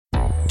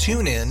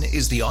TuneIn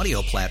is the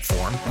audio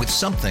platform with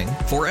something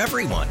for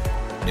everyone.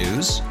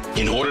 News.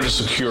 In order to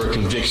secure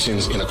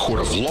convictions in a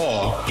court of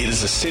law, it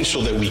is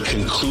essential that we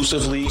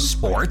conclusively.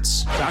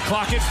 Sports. Shot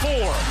clock at 4.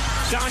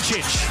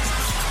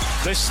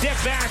 Doncic. The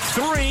step back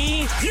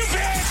 3. You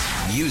bet.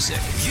 Music.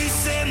 You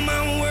set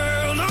my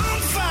world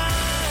on fire.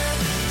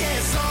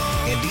 Yes,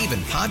 and even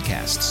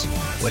podcasts.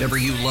 Whatever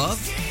you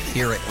love,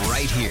 hear it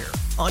right here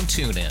on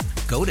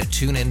TuneIn. Go to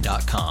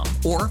TuneIn.com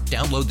or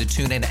download the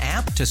TuneIn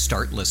app to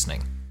start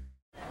listening.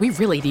 We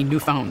really need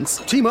new phones.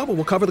 T-Mobile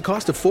will cover the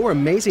cost of 4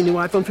 amazing new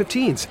iPhone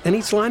 15s, and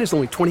each line is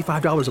only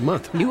 $25 a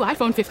month. New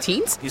iPhone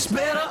 15s? It's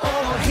better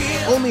over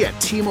here. Only at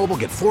T-Mobile,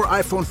 get 4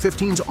 iPhone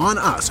 15s on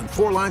us and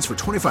 4 lines for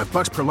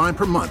 $25 per line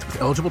per month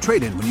with eligible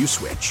trade-in when you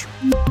switch.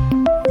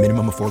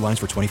 Minimum of 4 lines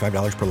for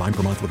 $25 per line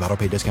per month with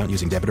autopay discount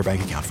using debit or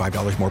bank account.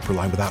 $5 more per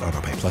line without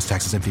autopay, plus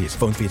taxes and fees.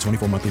 Phone fee at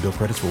 24 monthly bill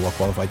credits for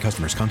well-qualified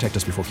customers. Contact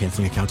us before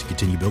canceling account to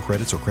continue bill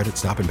credits or credit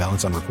stop and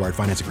balance on required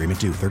finance agreement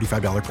due.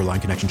 $35 per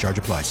line connection charge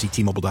applies. See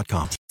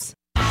T-Mobile.com.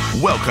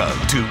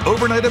 Welcome to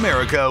Overnight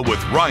America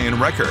with Ryan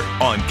Recker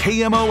on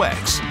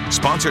KMOX.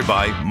 Sponsored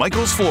by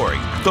Michael's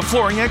Flooring, the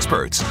flooring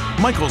experts.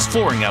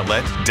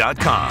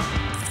 michaelsflooringoutlet.com.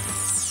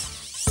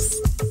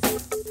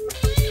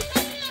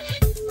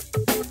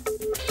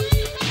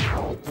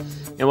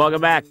 And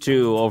welcome back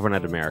to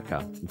Overnight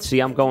America. See,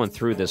 I'm going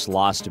through this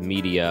Lost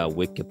Media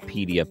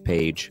Wikipedia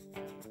page.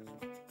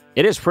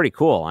 It is pretty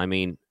cool. I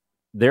mean,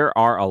 there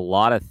are a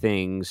lot of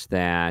things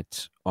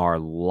that are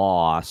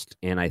lost,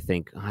 and I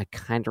think I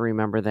kind of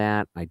remember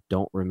that. I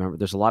don't remember.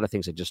 There's a lot of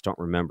things I just don't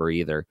remember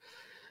either.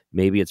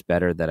 Maybe it's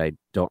better that I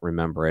don't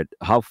remember it.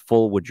 How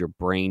full would your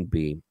brain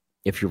be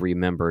if you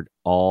remembered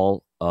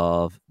all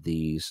of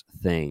these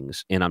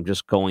things? And I'm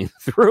just going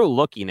through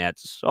looking at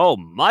so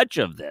much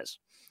of this.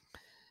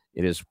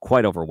 It is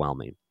quite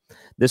overwhelming.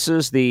 This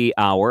is the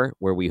hour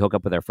where we hook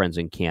up with our friends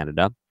in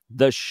Canada.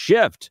 The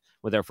Shift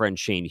with our friend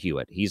Shane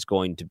Hewitt. He's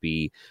going to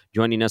be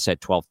joining us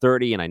at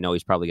 12:30, and I know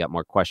he's probably got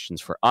more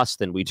questions for us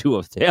than we do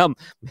of him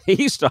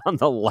based on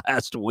the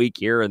last week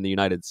here in the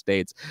United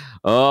States.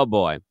 Oh,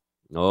 boy.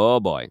 Oh,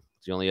 boy.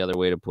 It's the only other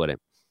way to put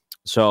it.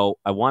 So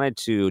I wanted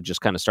to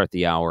just kind of start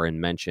the hour and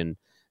mention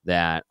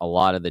that a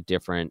lot of the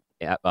different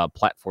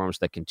platforms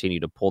that continue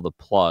to pull the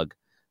plug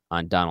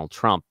on Donald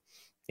Trump,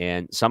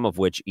 and some of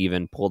which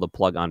even pull the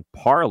plug on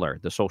Parler,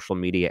 the social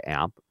media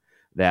app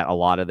that a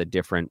lot of the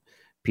different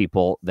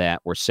people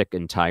that were sick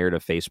and tired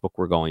of Facebook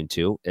were going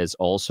to, has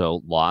also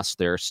lost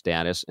their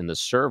status in the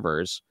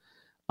servers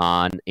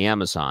on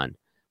Amazon,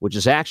 which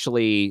is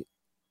actually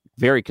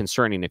very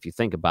concerning if you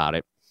think about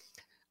it.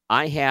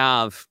 I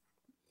have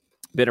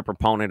been a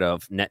proponent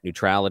of net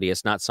neutrality.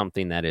 It's not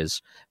something that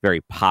is very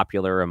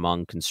popular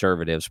among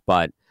conservatives,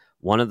 but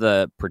one of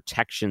the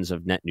protections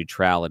of net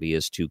neutrality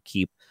is to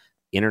keep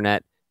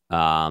internet,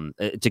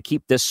 to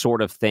keep this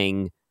sort of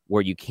thing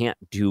where you can't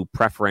do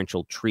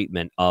preferential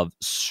treatment of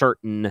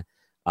certain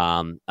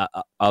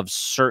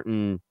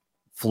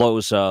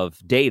flows of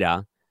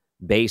data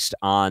based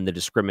on the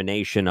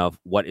discrimination of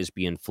what is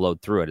being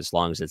flowed through it, as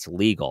long as it's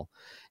legal.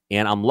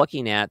 And I'm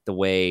looking at the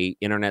way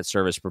internet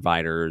service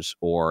providers,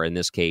 or in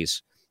this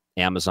case,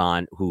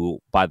 Amazon, who,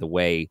 by the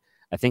way,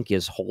 I think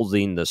is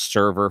holding the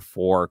server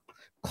for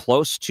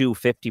close to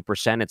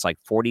 50%. It's like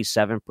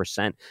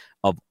 47%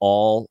 of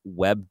all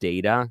web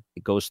data.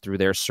 It goes through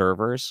their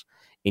servers.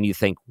 And you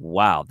think,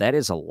 wow, that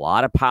is a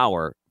lot of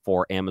power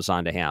for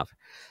Amazon to have.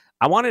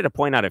 I wanted to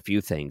point out a few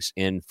things.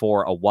 And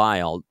for a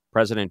while,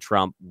 President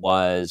Trump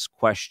was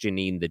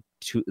questioning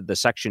the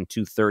Section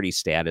 230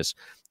 status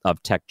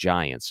of tech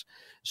giants.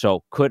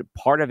 So could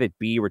part of it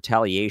be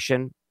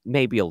retaliation?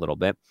 Maybe a little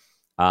bit.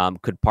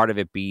 Could part of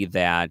it be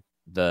that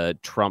the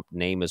Trump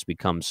name has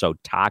become so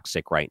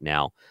toxic right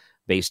now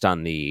based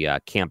on the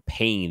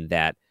campaign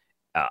that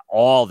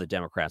all the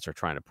Democrats are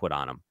trying to put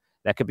on him?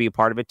 That could be a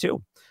part of it,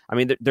 too. I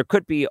mean, there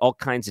could be all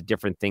kinds of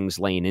different things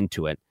laying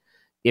into it.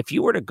 If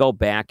you were to go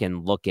back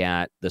and look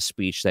at the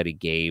speech that he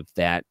gave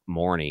that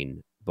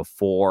morning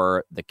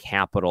before the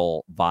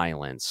Capitol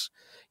violence,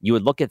 you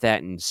would look at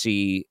that and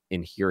see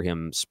and hear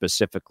him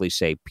specifically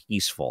say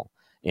peaceful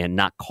and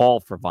not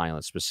call for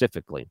violence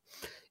specifically.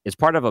 It's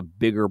part of a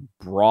bigger,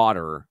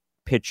 broader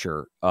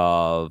picture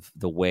of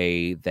the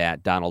way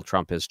that Donald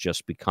Trump has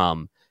just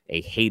become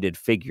a hated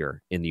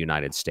figure in the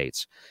United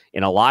States.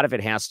 And a lot of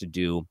it has to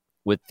do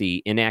with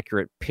the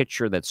inaccurate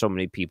picture that so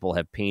many people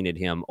have painted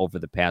him over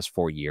the past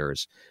 4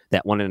 years,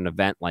 that when an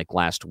event like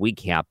last week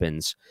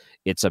happens,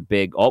 it's a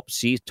big, oh,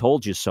 see,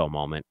 told you so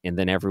moment. And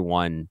then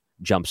everyone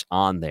jumps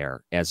on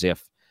there as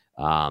if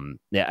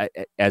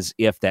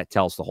that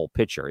tells the whole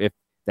picture, if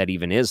that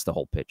even is the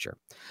whole picture.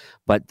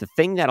 But the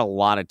thing that a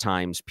lot of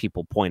times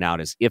people point out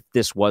is, if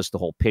this was the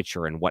whole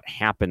picture and what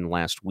happened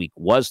last week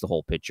was the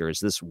whole picture, is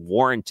this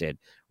warranted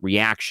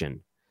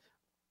reaction?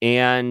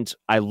 And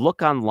I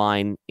look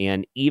online,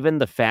 and even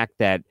the fact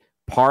that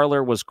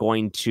Parler was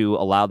going to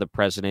allow the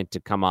president to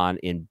come on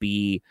and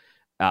be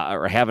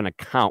or have an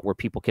account where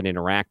people can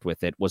interact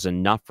with it was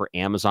enough for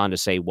Amazon to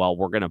say, well,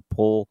 we're going to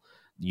pull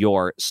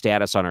your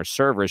status on our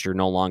servers. You're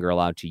no longer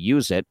allowed to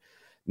use it.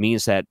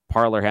 means that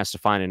Parler has to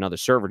find another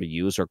server to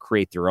use or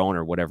create their own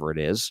or whatever it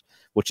is,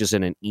 which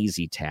isn't an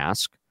easy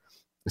task.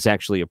 It's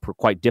actually a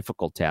quite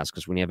difficult task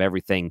because when you have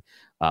everything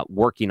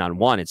working on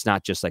one, it's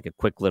not just like a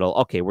quick little,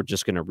 okay, we're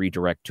just going to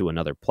redirect to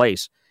another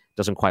place. It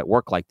doesn't quite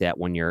work like that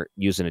when you're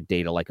using a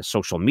data like a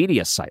social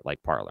media site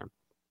like Parler.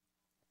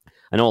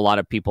 I know a lot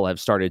of people have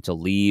started to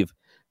leave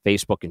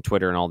Facebook and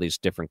Twitter and all these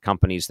different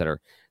companies that are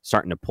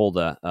starting to pull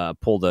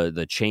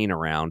the chain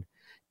around.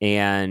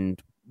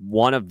 And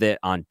one of the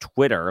on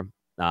Twitter,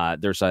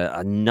 there's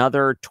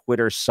another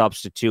Twitter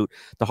substitute.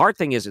 The hard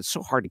thing is it's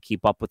so hard to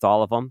keep up with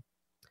all of them.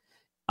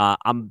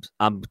 I'm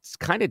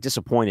kind of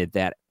disappointed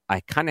that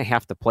I kind of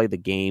have to play the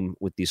game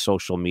with these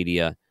social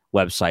media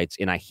websites,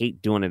 and I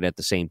hate doing it at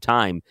the same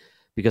time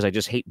because I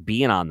just hate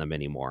being on them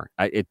anymore.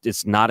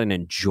 It's not an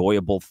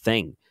enjoyable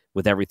thing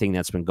with everything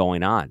that's been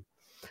going on.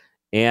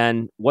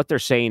 And what they're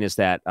saying is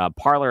that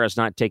Parler has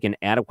not taken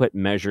adequate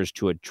measures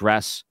to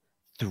address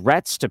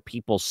threats to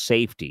people's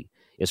safety,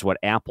 is what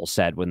Apple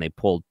said when they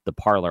pulled the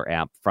Parler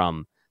app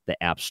from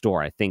the App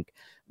Store. I think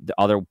the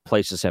other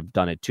places have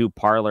done it too.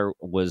 Parler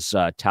was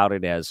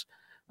touted as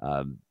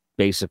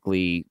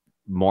basically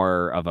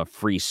more of a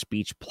free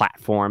speech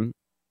platform.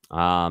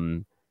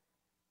 And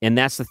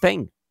that's the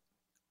thing.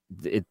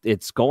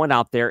 It's going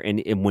out there,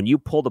 and when you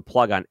pull the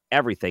plug on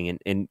everything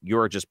and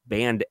you're just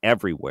banned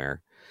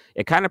everywhere,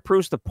 it kind of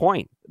proves the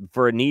point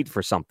for a need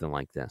for something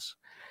like this.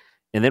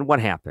 And then what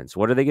happens?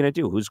 What are they going to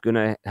do? Who's going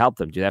to help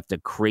them? Do they have to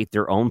create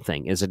their own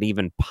thing? Is it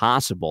even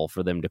possible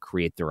for them to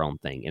create their own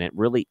thing? And it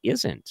really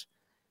isn't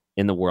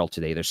in the world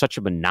today. There's such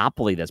a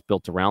monopoly that's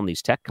built around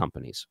these tech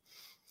companies.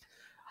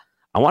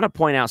 I want to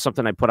point out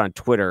something I put on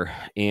Twitter,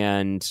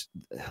 and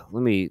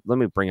let me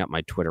bring up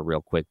my Twitter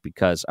real quick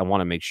because I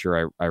want to make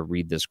sure I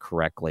read this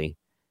correctly.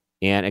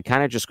 And it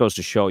kind of just goes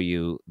to show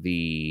you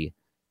the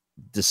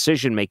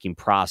decision-making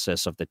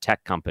process of the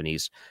tech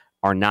companies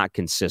are not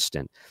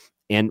consistent.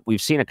 And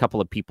we've seen a couple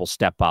of people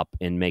step up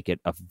and make it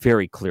a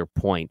very clear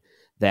point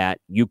that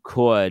you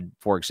could,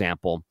 for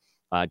example,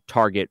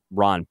 target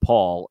Ron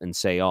Paul and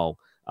say,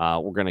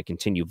 we're going to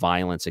continue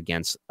violence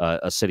against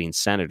a sitting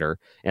senator.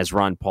 As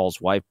Ron Paul's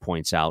wife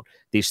points out,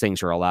 these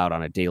things are allowed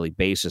on a daily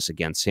basis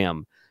against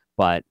him.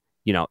 But,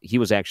 he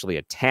was actually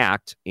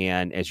attacked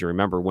and, as you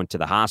remember, went to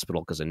the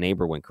hospital because a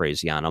neighbor went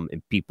crazy on him,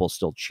 and people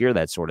still cheer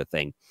that sort of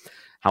thing.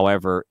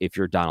 However, if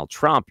you're Donald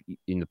Trump,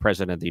 the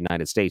president of the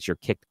United States, you're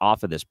kicked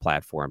off of this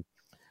platform,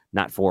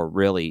 not for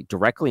really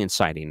directly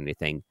inciting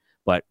anything,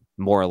 but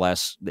more or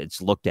less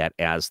it's looked at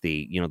as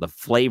the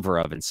flavor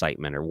of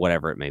incitement or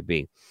whatever it may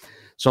be.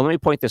 So let me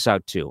point this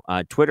out too.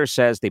 Twitter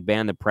says they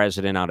banned the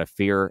president out of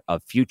fear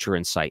of future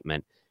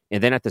incitement.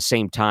 And then at the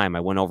same time,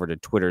 I went over to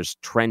Twitter's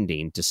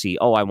trending to see,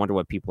 I wonder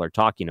what people are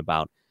talking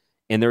about.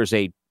 And there's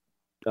a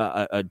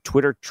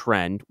Twitter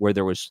trend where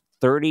there was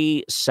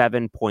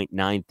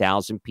 37.9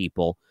 thousand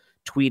people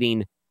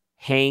tweeting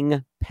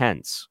 "Hang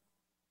Pence."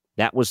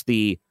 That was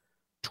the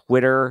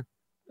Twitter.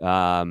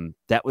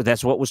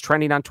 That's what was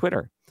trending on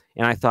Twitter.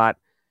 And I thought,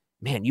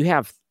 man, you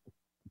have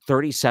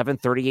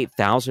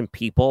 38,000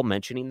 people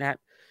mentioning that,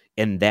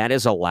 and that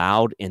is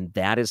allowed, and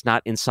that is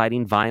not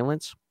inciting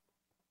violence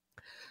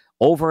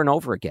over and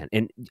over again.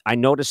 And I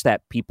noticed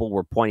that people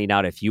were pointing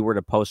out if you were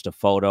to post a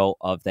photo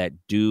of that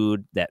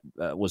dude that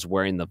was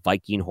wearing the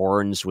Viking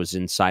horns, was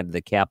inside of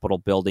the Capitol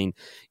building,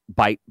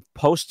 by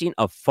posting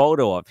a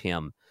photo of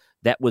him,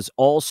 that was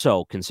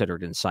also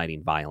considered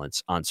inciting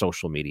violence on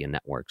social media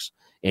networks.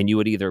 And you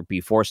would either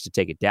be forced to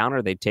take it down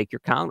or they'd take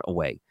your account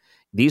away.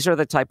 These are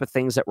the type of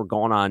things that were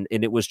going on.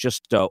 And it was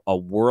just a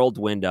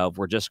whirlwind of,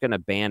 we're just going to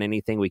ban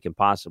anything we can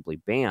possibly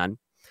ban.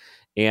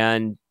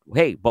 And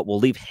hey, but we'll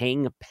leave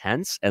Hang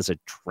Pence as a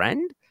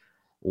trend?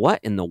 What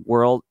in the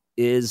world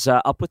is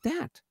up with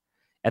that?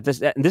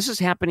 This is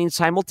happening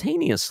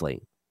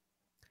simultaneously.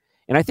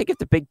 And I think if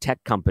the big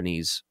tech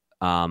companies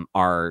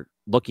are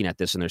looking at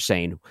this and they're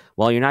saying,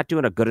 well, you're not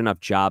doing a good enough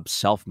job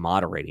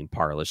self-moderating,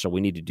 Parler, so we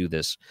need to do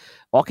this.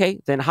 Okay,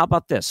 then how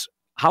about this?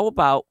 How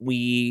about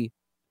we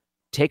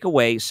take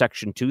away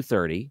Section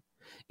 230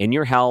 and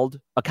you're held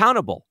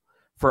accountable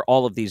for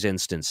all of these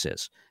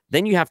instances?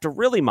 Then you have to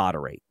really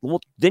moderate. Well,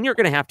 then you're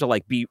going to have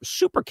to be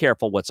super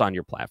careful what's on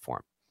your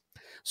platform.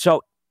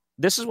 So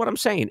this is what I'm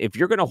saying. If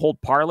you're going to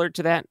hold Parler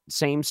to that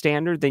same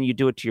standard, then you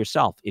do it to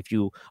yourself. If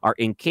you are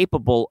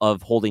incapable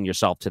of holding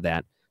yourself to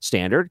that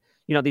standard,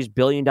 these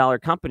billion-dollar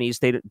companies,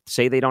 they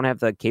say they don't have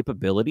the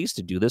capabilities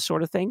to do this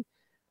sort of thing.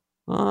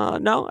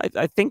 No,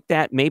 I think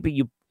that maybe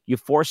you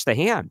force the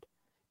hand.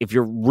 If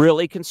you're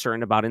really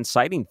concerned about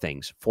inciting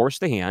things, force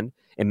the hand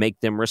and make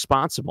them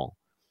responsible.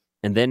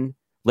 And then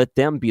let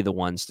them be the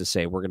ones to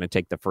say, we're going to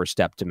take the first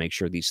step to make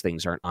sure these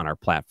things aren't on our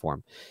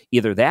platform.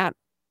 Either that,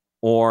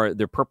 or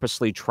they're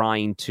purposely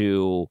trying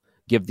to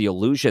give the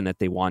illusion that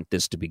they want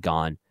this to be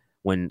gone,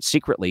 when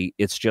secretly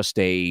it's just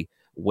a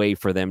way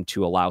for them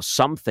to allow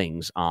some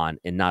things on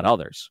and not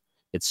others.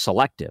 It's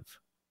selective.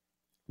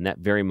 And that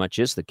very much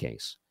is the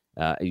case.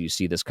 You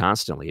see this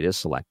constantly. It is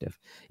selective.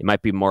 It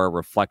might be more a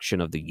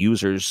reflection of the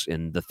users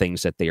and the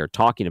things that they are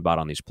talking about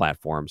on these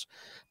platforms.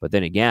 But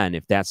then again,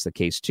 if that's the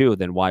case too,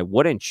 then why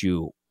wouldn't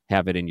you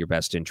have it in your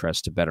best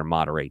interest to better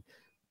moderate?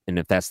 And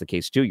if that's the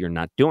case too, you're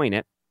not doing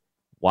it.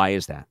 Why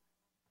is that?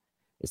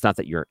 It's not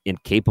that you're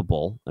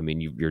incapable. I mean,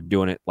 you're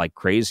doing it like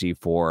crazy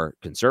for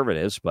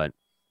conservatives, but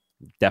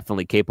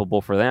definitely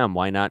capable for them.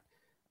 Why not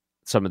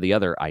some of the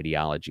other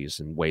ideologies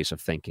and ways of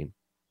thinking?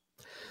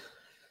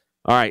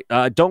 All right.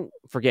 Don't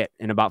forget,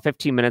 in about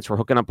 15 minutes, we're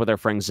hooking up with our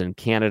friends in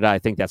Canada. I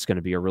think that's going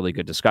to be a really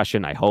good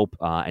discussion. I hope.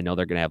 I know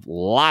they're going to have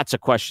lots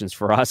of questions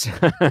for us.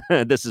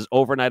 This is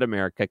Overnight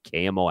America,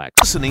 KMOX.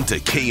 Listening to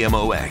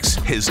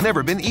KMOX has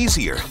never been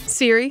easier.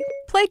 Siri,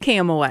 play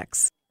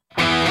KMOX.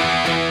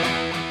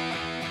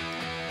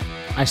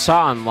 I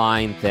saw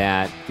online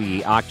that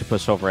the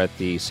octopus over at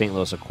the St.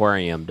 Louis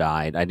Aquarium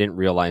died. I didn't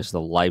realize the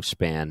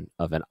lifespan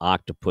of an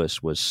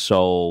octopus was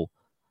so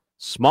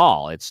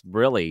small. It's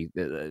really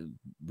a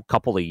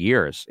couple of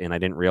years, and I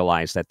didn't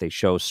realize that they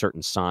show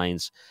certain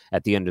signs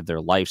at the end of their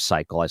life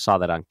cycle. I saw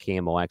that on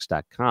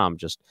KMOX.com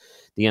just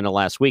the end of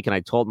last week, and I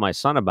told my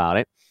son about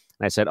it.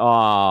 And I said,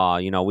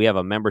 we have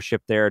a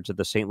membership there to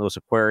the St. Louis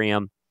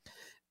Aquarium.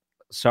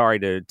 Sorry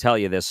to tell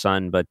you this,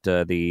 son, but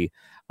the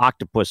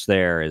octopus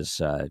there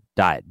is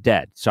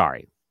dead.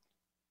 Sorry.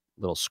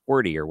 Little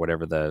Squirty or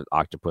whatever the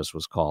octopus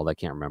was called. I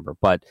can't remember.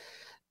 But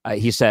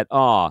he said,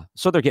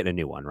 so they're getting a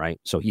new one, right?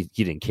 So he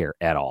didn't care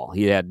at all.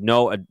 He had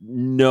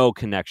no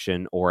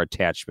connection or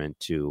attachment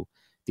to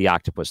the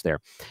octopus there.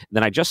 And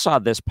then I just saw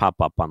this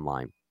pop up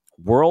online.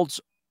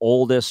 World's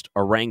oldest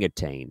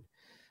orangutan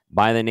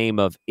by the name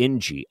of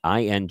Inji,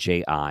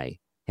 I-N-J-I,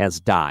 has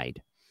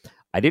died.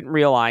 I didn't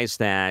realize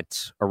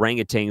that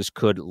orangutans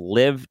could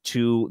live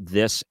to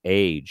this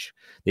age.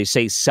 They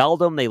say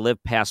seldom they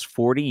live past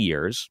 40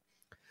 years.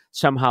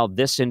 Somehow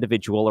this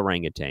individual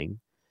orangutan,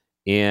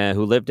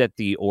 who lived at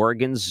the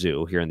Oregon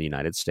Zoo here in the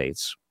United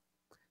States,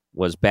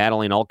 was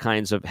battling all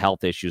kinds of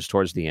health issues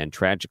towards the end,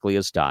 tragically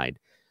has died,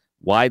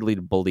 widely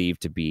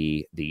believed to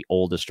be the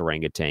oldest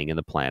orangutan in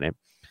the planet.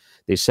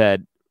 They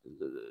said,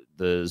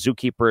 the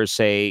zookeepers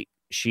say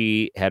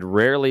she had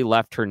rarely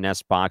left her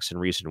nest box in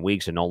recent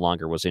weeks and no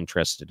longer was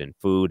interested in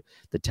food,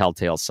 the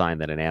telltale sign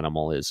that an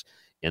animal is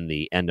in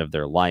the end of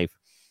their life.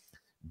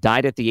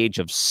 Died at the age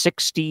of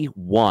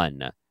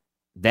 61.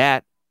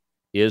 That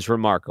is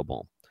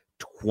remarkable.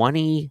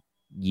 20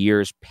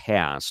 years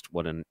past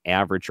what an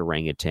average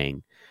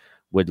orangutan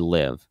would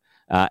live.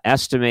 She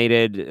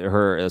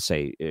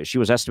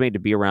was estimated to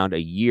be around a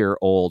year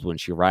old when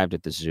she arrived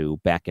at the zoo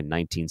back in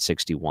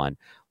 1961.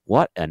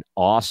 What an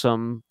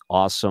awesome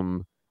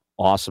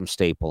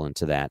staple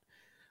into that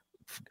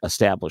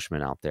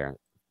establishment out there.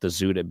 The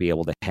zoo to be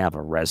able to have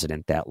a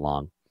resident that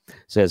long.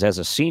 Says, as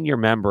a senior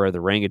member of the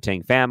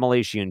orangutan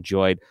family, she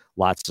enjoyed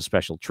lots of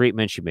special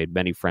treatment. She made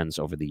many friends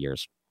over the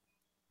years.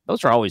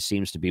 Those always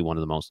seems to be one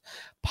of the most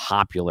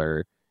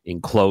popular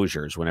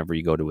enclosures whenever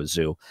you go to a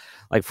zoo.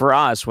 Like for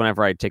us,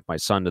 whenever I take my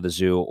son to the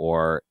zoo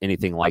or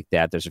anything like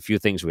that, there's a few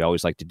things we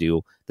always like to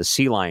do. The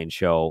Sea Lion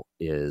show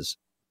is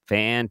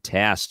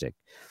fantastic.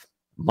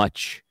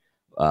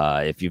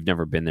 If you've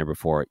never been there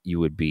before, you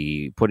would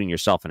be putting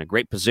yourself in a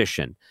great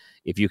position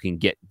if you can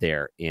get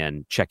there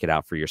and check it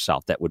out for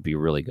yourself. That would be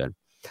really good.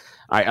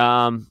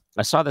 I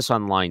saw this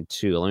online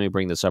too. Let me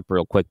bring this up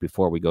real quick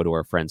before we go to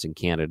our friends in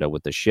Canada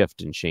with the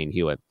shift in Shane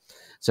Hewitt. It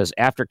says,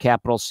 after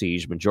Capitol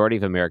siege, majority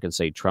of Americans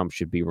say Trump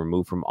should be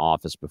removed from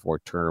office before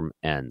term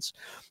ends.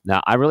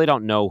 Now, I really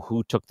don't know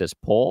who took this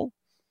poll.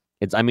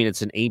 It's an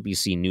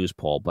ABC News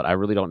poll, but I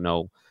really don't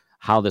know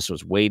how this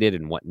was weighted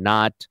and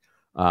whatnot.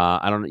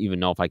 I don't even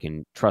know if I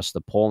can trust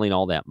the polling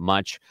all that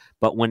much.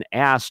 But when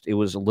asked, it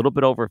was a little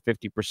bit over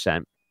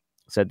 50%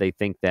 said they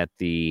think that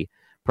the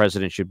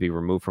president should be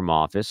removed from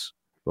office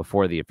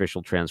before the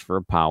official transfer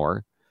of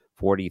power.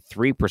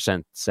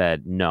 43%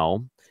 said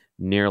no.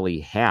 Nearly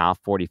half,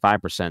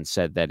 45%,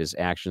 said that his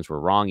actions were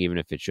wrong, even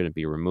if it shouldn't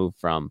be removed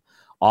from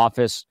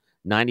office.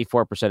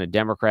 94% of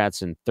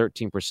Democrats and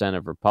 13%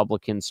 of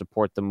Republicans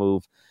support the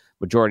move.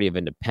 Majority of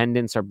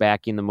independents are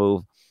backing the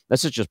move.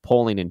 This is just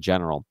polling in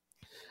general.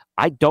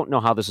 I don't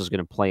know how this is going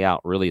to play out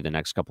really the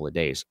next couple of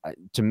days.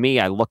 To me,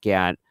 I look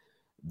at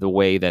the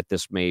way that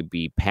this may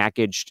be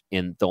packaged,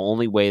 and the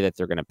only way that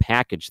they're going to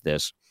package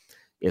this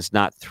is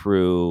not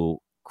through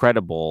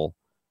credible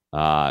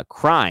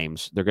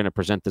crimes. They're going to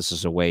present this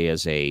as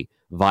a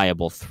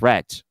viable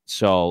threat.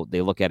 So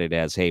they look at it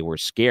as, hey, we're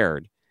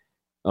scared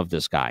of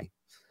this guy,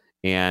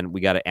 and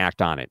we got to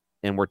act on it.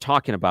 And we're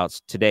talking about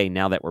today,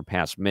 now that we're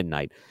past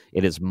midnight.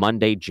 It is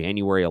Monday,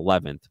 January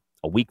 11th.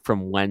 A week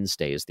from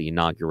Wednesday is the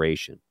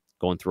inauguration.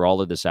 Going through all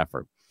of this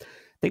effort.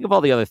 Think of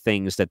all the other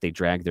things that they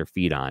drag their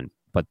feet on,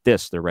 but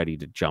this, they're ready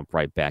to jump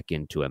right back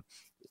into it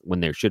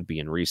when there should be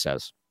in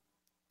recess.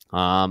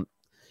 At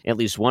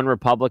least one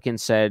Republican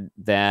said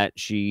that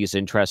she's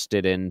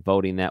interested in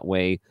voting that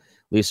way.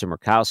 Lisa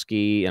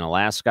Murkowski in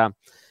Alaska.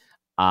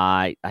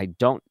 I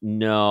don't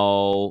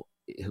know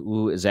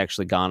who has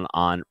actually gone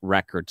on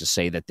record to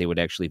say that they would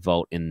actually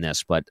vote in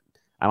this, but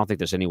I don't think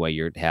there's any way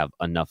you'd have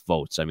enough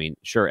votes. I mean,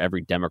 sure,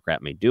 every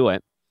Democrat may do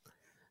it,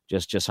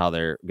 just how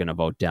they're going to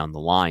vote down the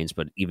lines.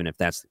 But even if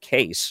that's the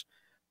case,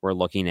 we're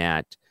looking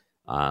at,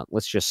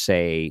 let's just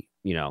say,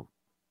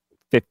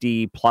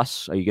 50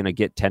 plus. Are you going to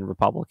get 10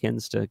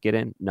 Republicans to get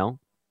in? No,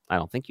 I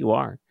don't think you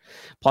are.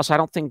 Plus, I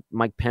don't think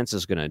Mike Pence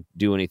is going to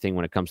do anything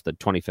when it comes to the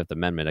 25th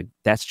Amendment.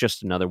 That's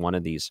just another one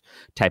of these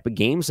type of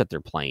games that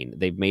they're playing.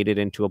 They've made it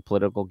into a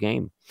political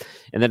game.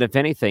 And then if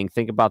anything,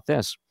 think about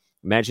this.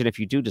 Imagine if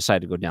you do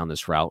decide to go down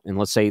this route, and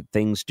let's say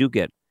things do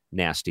get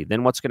nasty.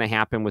 Then what's going to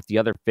happen with the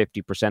other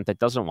 50% that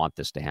doesn't want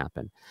this to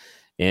happen?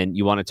 And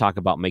you want to talk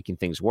about making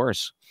things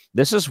worse.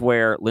 This is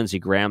where Lindsey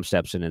Graham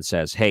steps in and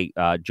says, hey,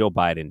 Joe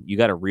Biden, you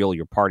got to reel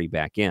your party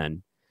back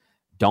in.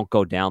 Don't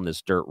go down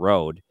this dirt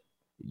road.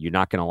 You're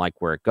not going to like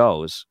where it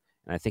goes.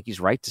 And I think he's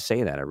right to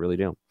say that. I really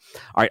do. All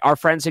right, our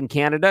friends in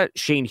Canada,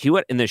 Shane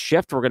Hewitt in The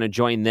Shift, we're going to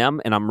join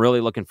them, and I'm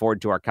really looking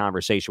forward to our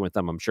conversation with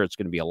them. I'm sure it's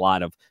going to be a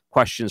lot of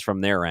questions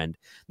from their end.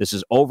 This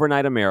is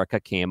Overnight America,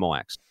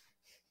 KMOX.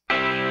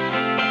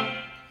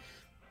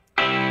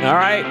 All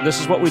right,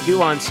 this is what we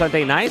do on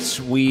Sunday nights.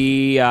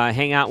 We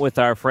hang out with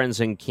our friends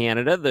in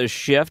Canada, The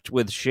Shift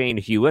with Shane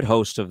Hewitt,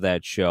 host of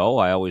that show.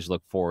 I always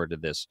look forward to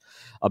this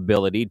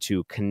ability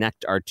to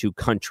connect our two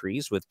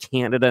countries with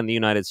Canada and the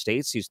United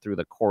States. He's through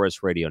the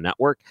Chorus Radio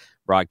Network,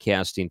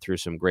 broadcasting through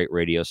some great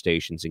radio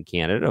stations in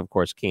Canada. Of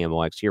course,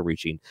 KMOX here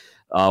reaching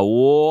a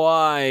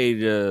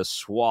wide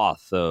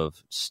swath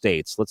of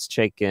states. Let's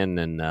check in,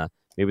 and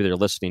maybe they're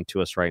listening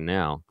to us right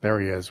now.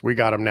 There he is. We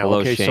got him now. Hello,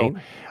 okay, Shane.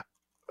 So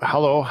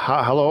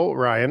hello,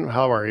 Ryan.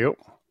 How are you?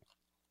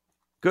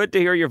 Good to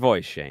hear your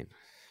voice, Shane.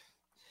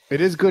 It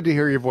is good to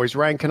hear your voice.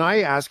 Ryan, can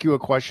I ask you a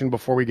question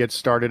before we get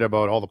started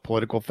about all the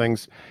political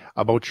things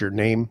about your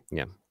name?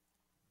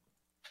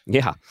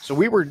 Yeah. So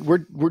we're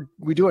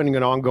doing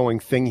an ongoing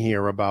thing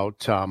here about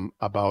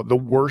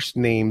the worst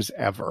names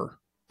ever.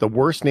 The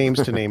worst names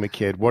to name a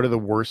kid. What are the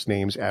worst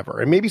names ever?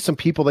 And maybe some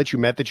people that you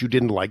met that you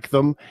didn't like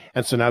them,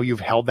 and so now you've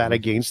held that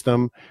against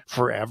them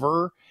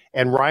forever.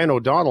 And Ryan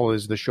O'Donnell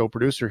is the show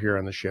producer here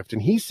on The Shift,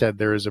 and he said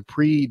there is a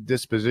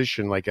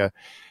predisposition, like a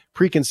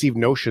preconceived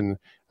notion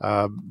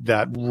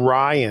that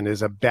Ryan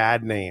is a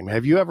bad name.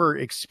 Have you ever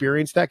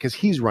experienced that? Because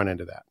he's run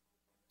into that.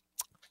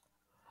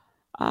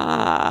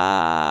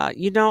 I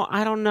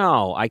don't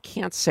know. I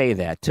can't say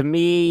that. To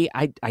me,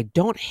 I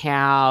don't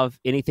have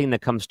anything that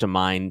comes to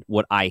mind.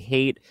 What I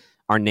hate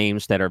are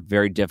names that are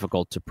very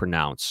difficult to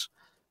pronounce.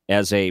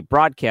 As a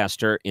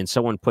broadcaster, and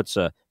someone puts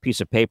a piece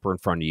of paper in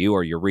front of you,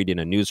 or you're reading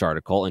a news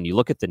article, and you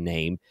look at the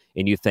name,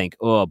 and you think,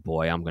 oh,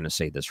 boy, I'm going to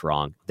say this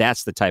wrong.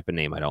 That's the type of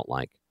name I don't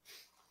like.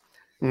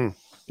 You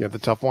have the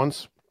tough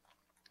ones?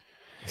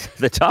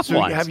 The tough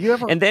ones. Have you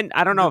ever? And then,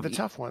 I don't know. The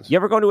tough ones. You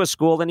ever go to a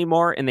school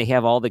anymore, and they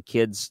have all the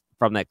kids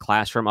from that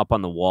classroom up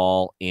on the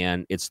wall,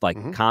 and it's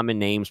like common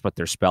names, but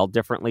they're spelled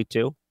differently,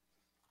 too?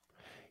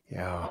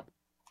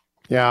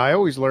 Yeah, I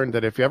always learned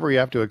that if ever you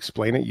have to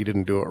explain it, you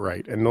didn't do it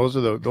right. And those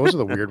are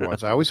the weird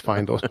ones. I always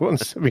find those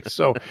ones to be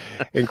so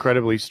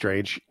incredibly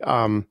strange.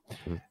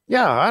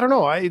 Yeah, I don't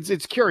know.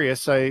 It's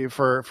curious.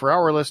 For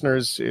our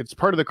listeners, it's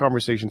part of the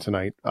conversation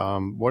tonight.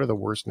 What are the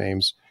worst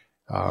names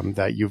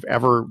that you've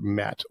ever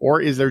met? Or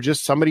is there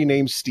just somebody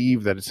named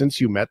Steve that since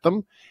you met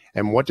them,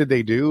 and what did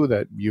they do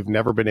that you've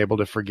never been able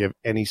to forgive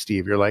any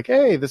Steve? You're like,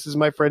 hey, this is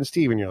my friend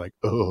Steve. And you're like,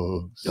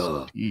 oh,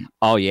 Steve.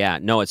 Oh, yeah.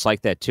 No, it's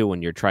like that, too,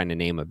 when you're trying to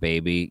name a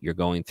baby. You're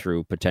going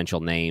through potential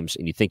names,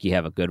 and you think you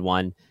have a good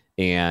one,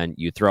 and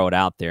you throw it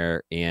out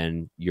there,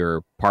 and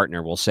your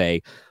partner will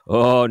say,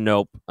 oh,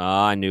 nope,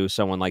 I knew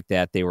someone like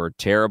that. They were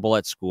terrible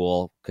at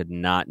school, could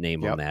not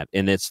name them that.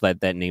 And it's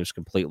that name's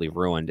completely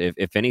ruined.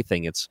 If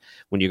anything, it's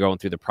when you're going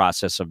through the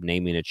process of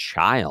naming a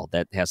child,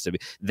 that has to be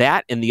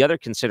that. And the other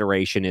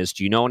consideration is,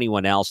 do you know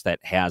anyone else that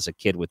has a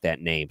kid with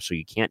that name? So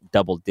you can't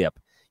double dip.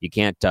 You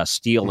can't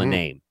steal a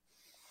name.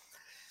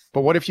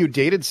 But what if you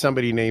dated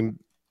somebody named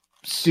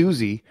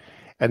Susie,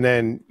 and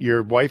then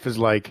your wife is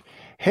like,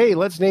 hey,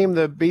 let's name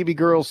the baby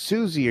girl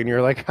Susie. And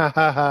you're like, ha,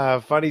 ha, ha,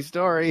 funny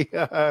story.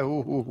 You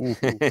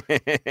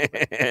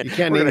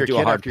can't name your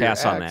kid after your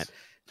ex. On that.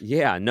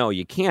 Yeah, no,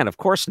 you can't. Of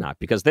course not.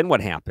 Because then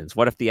what happens?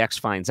 What if the ex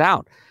finds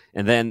out?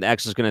 And then the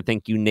ex is going to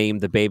think you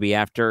named the baby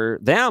after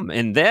them.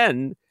 And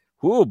then,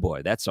 oh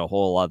boy, that's a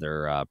whole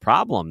other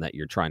problem that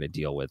you're trying to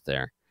deal with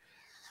there.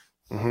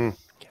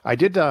 I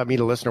did meet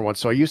a listener once.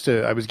 So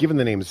I was given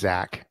the name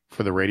Zach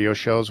for the radio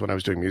shows when I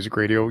was doing music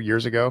radio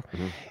years ago.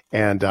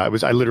 And I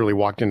literally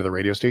walked into the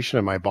radio station,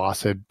 and my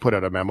boss had put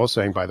out a memo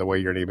saying, by the way,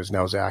 your name is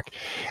now Zach.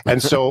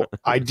 And so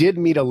I did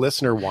meet a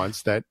listener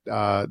once that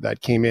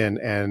came in,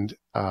 and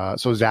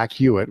so Zach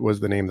Hewitt was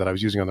the name that I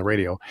was using on the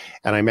radio.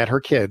 And I met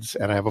her kids,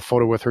 and I have a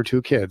photo with her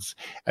two kids,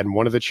 and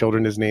one of the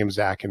children is named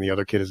Zach and the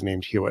other kid is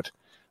named Hewitt.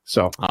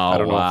 So I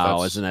don't know if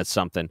that's... Isn't that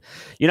something?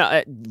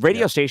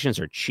 Radio stations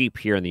are cheap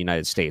here in the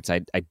United States.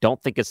 I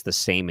don't think it's the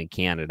same in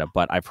Canada,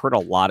 but I've heard a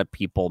lot of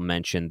people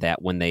mention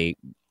that when they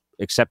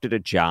accepted a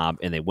job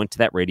and they went to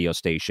that radio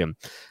station,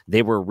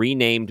 they were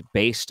renamed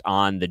based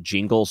on the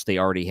jingles they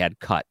already had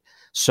cut.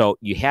 So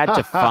you had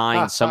to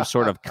find some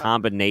sort of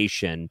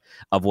combination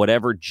of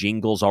whatever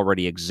jingles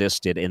already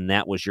existed, and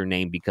that was your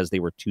name because they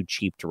were too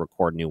cheap to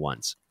record new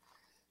ones.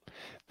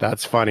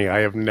 That's funny. I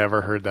have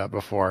never heard that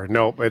before.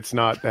 Nope, it's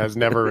not. Has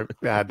never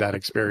had that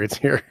experience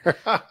here.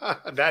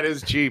 That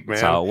is cheap, man.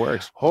 That's how it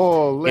works.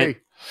 Holy.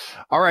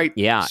 All right.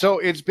 Yeah. So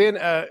it's been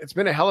a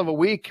hell of a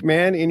week,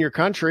 man, in your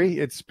country.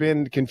 It's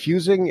been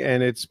confusing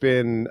and it's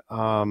been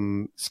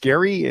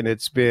scary and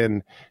it's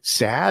been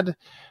sad.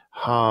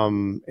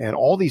 And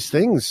all these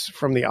things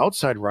from the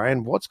outside,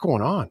 Ryan. What's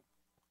going on?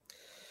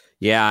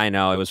 Yeah, I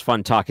know. It was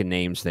fun talking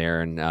names there.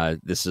 And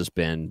this has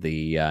been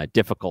the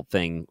difficult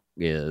thing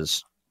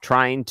is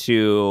trying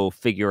to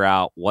figure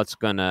out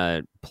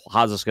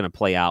how's this going to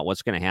play out,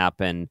 what's going to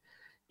happen,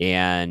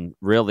 and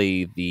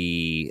really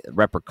the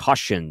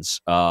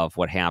repercussions of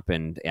what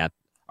happened at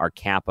our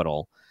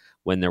Capitol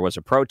when there was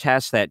a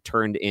protest that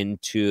turned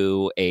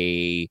into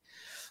a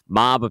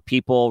mob of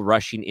people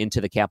rushing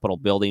into the Capitol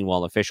building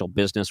while official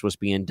business was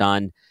being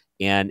done.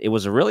 And it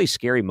was a really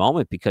scary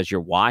moment because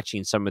you're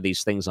watching some of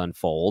these things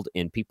unfold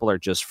and people are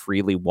just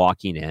freely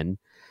walking in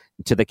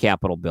to the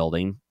Capitol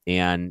building,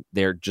 and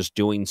they're just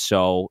doing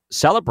so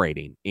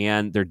celebrating,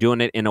 and they're doing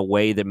it in a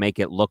way that make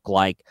it look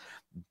like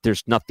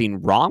there's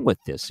nothing wrong with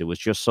this. It was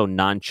just so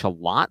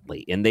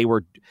nonchalantly, and they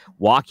were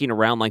walking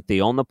around like they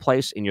own the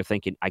place, and you're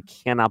thinking, I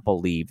cannot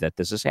believe that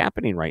this is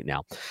happening right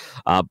now.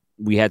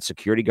 We had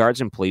security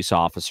guards and police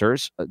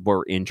officers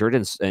were injured,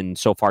 and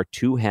so far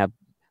 2 have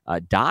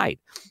died.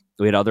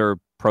 We had other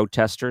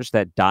protesters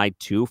that died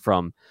too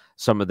from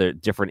some of the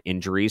different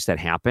injuries that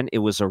happened. It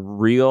was a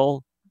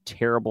real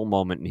terrible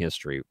moment in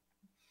history.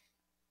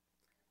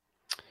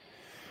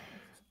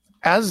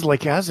 As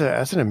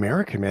an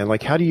American, man,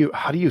 like how do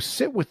you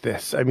sit with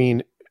this? I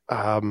mean,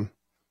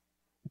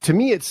 to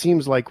me, it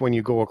seems like when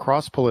you go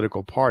across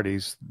political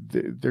parties,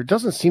 there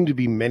doesn't seem to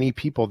be many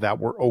people that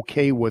were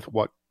okay with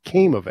what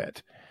came of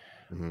it,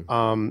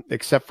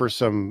 except for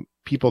some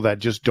people that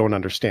just don't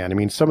understand. I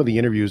mean, some of the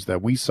interviews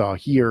that we saw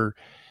here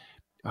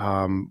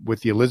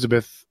with the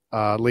Elizabeth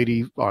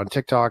lady on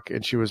TikTok,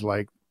 and she was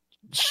like,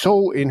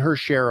 so in her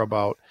share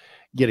about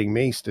getting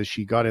maced as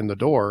she got in the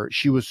door,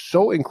 she was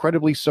so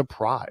incredibly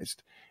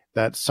surprised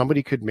that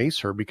somebody could mace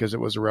her because it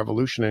was a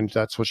revolution and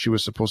that's what she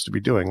was supposed to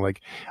be doing.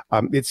 Like,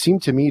 it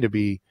seemed to me to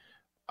be,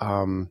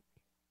 I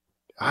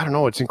don't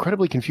know, it's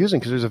incredibly confusing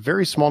because there's a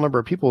very small number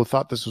of people who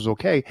thought this was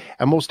okay.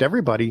 And most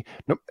everybody,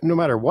 no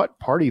matter what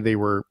party they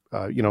were,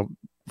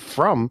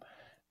 from,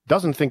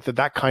 doesn't think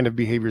that kind of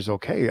behavior is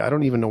okay. I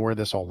don't even know where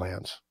this all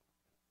lands.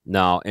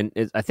 No, and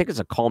I think it's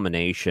a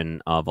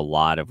culmination of a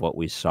lot of what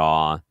we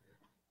saw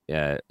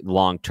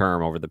long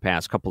term over the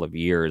past couple of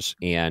years.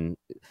 And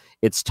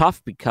it's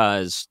tough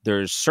because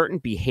there's certain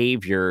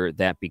behavior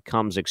that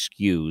becomes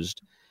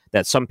excused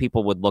that some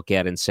people would look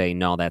at and say,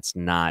 no, that's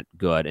not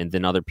good. And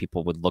then other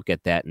people would look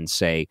at that and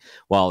say,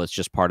 well, it's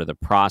just part of the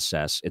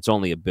process. It's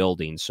only a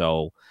building.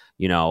 So,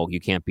 you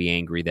can't be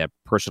angry that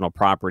personal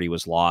property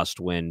was lost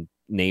when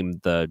name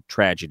the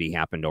tragedy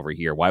happened over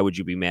here. Why would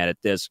you be mad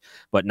at this,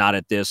 but not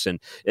at this? And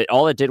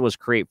all it did was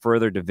create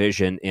further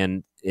division,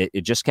 and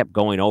it just kept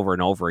going over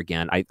and over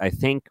again. I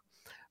think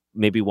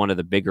maybe one of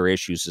the bigger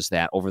issues is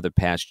that over the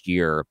past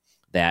year,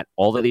 that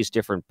all of these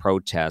different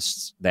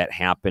protests that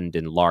happened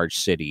in large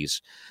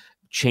cities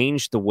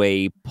changed the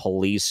way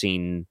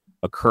policing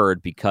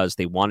occurred because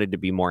they wanted to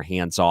be more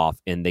hands-off,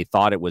 and they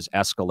thought it was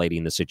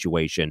escalating the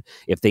situation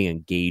if they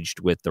engaged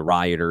with the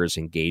rioters,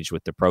 engaged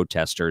with the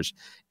protesters,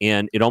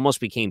 and it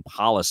almost became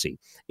policy.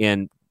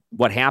 And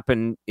what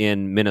happened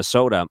in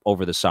Minnesota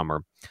over the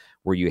summer,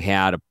 where you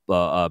had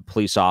a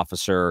police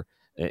officer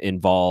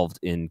involved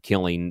in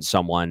killing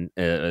someone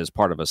as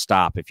part of a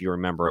stop, if you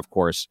remember, of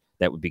course,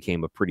 that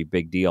became a pretty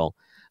big deal.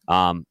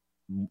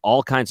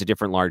 All kinds of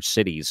different large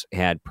cities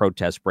had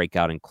protests break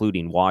out,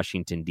 including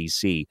Washington,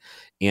 D.C.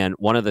 And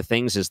one of the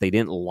things is they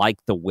didn't like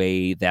the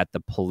way that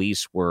the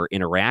police were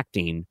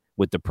interacting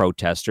with the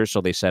protesters. So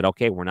they said,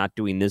 okay, we're not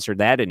doing this or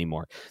that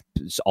anymore.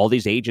 So all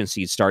these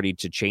agencies started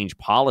to change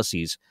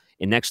policies.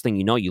 And next thing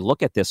you know, you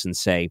look at this and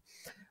say,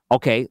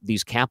 okay,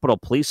 these Capitol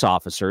police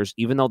officers,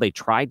 even though they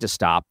tried to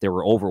stop, they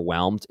were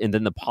overwhelmed. And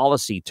then the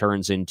policy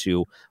turns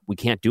into, we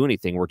can't do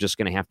anything. We're just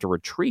going to have to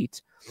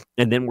retreat.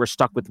 And then we're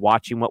stuck with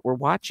watching what we're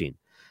watching.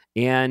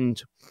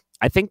 And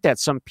I think that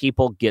some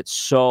people get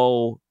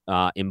so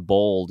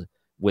emboldened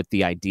with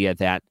the idea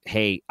that,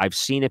 hey, I've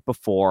seen it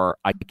before.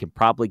 I can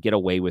probably get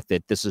away with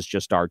it. This is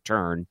just our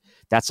turn.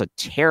 That's a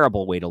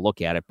terrible way to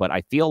look at it. But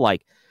I feel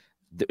like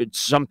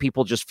some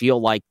people just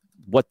feel like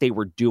what they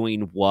were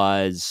doing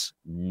was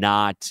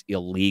not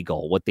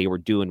illegal. What they were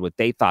doing, what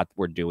they thought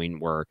were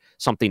doing were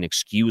something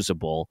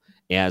excusable,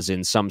 as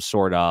in some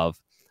sort of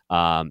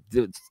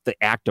the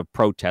act of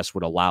protest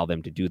would allow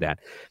them to do that.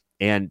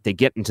 And they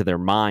get into their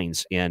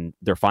minds, and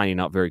they're finding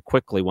out very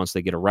quickly once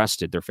they get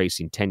arrested, they're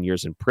facing 10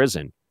 years in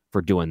prison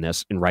for doing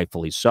this, and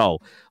rightfully so.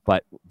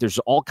 But there's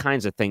all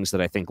kinds of things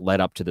that I think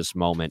led up to this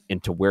moment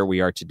and to where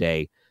we are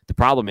today. The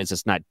problem is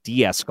it's not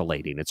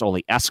de-escalating. It's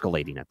only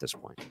escalating at this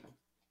point.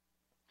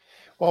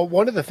 Well,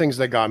 one of the things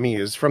that got me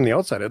is from the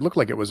outside, it looked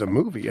like it was a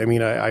movie. I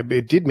mean,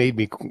 it did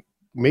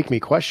make me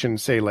question,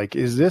 say, like,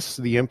 is this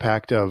the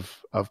impact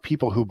of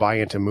people who buy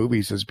into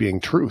movies as being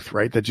truth,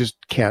 right? That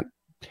just can't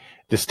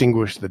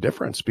distinguish the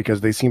difference because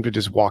they seem to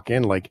just walk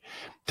in, like,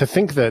 to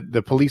think that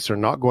the police are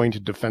not going to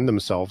defend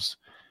themselves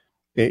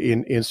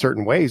in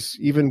certain ways,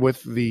 even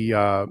with the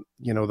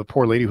the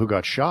poor lady who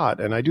got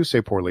shot. And I do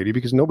say poor lady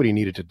because nobody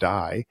needed to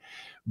die,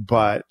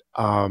 but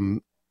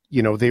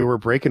they were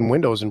breaking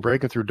windows and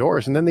breaking through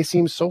doors, and then they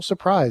seemed so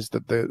surprised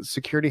that the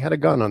security had a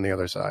gun on the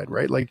other side,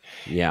 right? Like,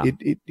 yeah,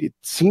 it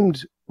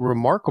seemed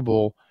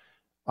remarkable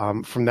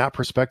from that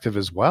perspective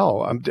as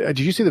well. Did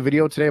you see the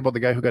video today about the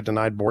guy who got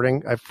denied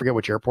boarding? I forget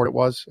which airport it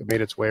was. It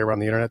made its way around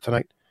the internet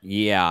tonight.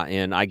 Yeah,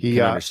 and I can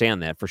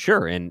understand that for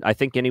sure. And I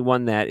think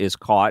anyone that is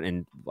caught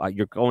and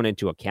you're going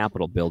into a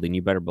Capitol building,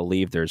 you better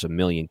believe there's a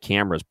million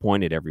cameras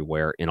pointed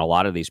everywhere, and a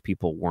lot of these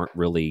people weren't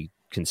really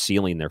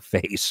concealing their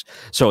face.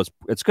 So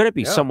it's going to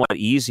be somewhat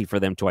easy for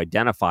them to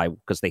identify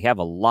because they have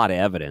a lot of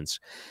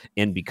evidence.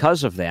 And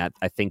because of that,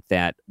 I think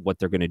that what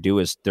they're going to do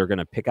is they're going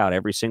to pick out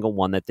every single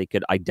one that they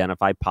could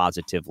identify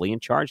positively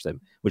and charge them,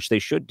 which they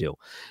should do.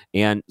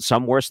 And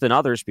some worse than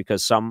others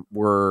because some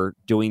were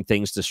doing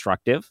things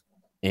destructive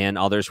and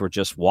others were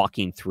just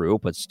walking through.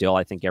 But still,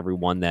 I think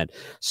everyone that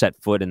set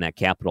foot in that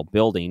Capitol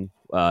building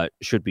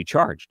should be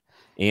charged.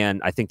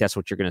 And I think that's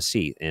what you're going to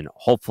see. And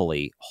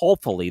hopefully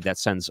that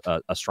sends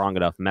a strong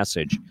enough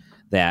message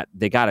that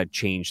they got to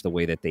change the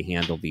way that they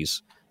handle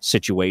these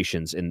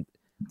situations. And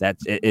that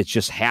it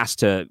just has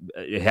to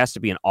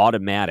be an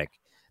automatic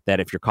that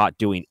if you're caught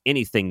doing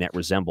anything that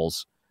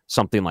resembles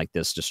something like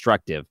this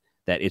destructive,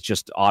 that it's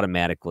just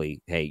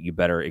automatically, hey, you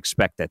better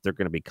expect that they're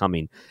going to be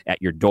coming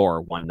at your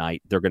door one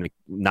night. They're going to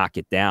knock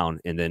it down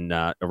and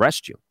then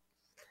arrest you.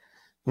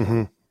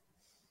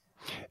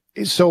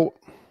 Mm-hmm. So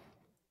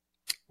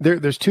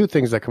there's two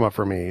things that come up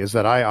for me is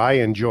that I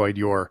enjoyed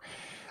your,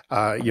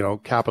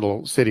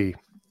 capital city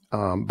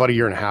about a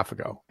year and a half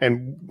ago.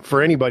 And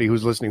for anybody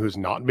who's listening who's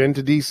not been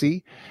to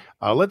DC,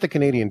 let the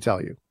Canadian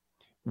tell you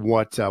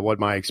what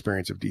my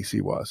experience of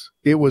DC was.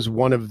 It was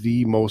one of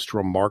the most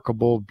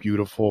remarkable,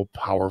 beautiful,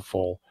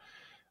 powerful,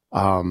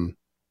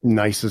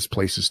 nicest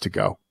places to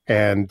go.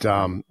 And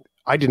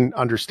I didn't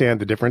understand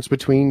the difference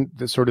between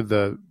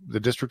the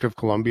District of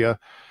Columbia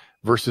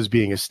versus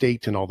being a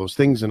state and all those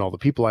things. And all the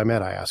people I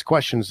met, I asked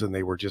questions and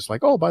they were just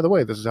like, oh, by the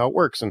way, this is how it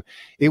works. And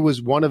it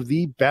was one of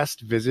the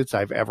best visits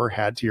I've ever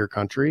had to your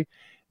country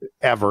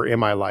ever in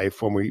my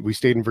life. When we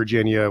stayed in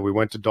Virginia, we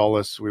went to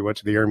Dulles, we went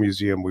to the Air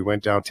Museum, we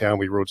went downtown,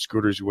 we rode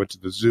scooters, we went to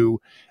the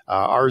zoo.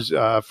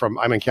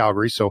 I'm in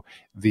Calgary, so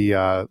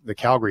the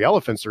Calgary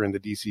elephants are in the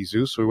DC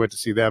Zoo, so we went to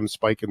see them,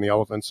 Spike and the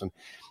elephants, and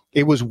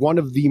it was one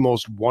of the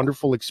most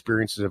wonderful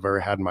experiences I've ever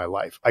had in my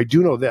life. I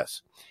do know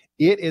this.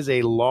 It is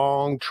a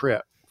long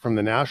trip from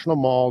the National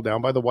Mall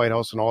down by the White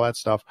House and all that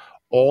stuff,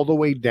 all the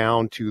way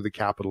down to the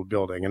Capitol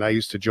building. And I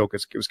used to joke,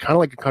 it was kind of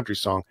like a country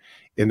song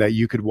in that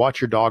you could watch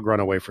your dog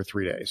run away for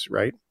 3 days,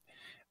 right?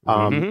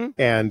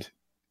 And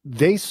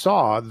they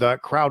saw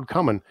that crowd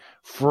coming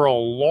for a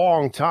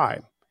long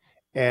time.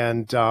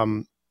 And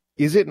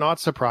is it not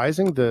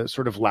surprising the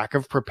sort of lack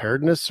of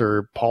preparedness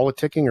or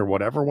politicking or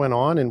whatever went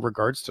on in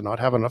regards to not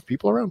having enough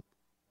people around?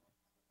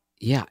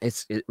 Yeah,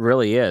 it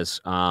really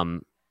is.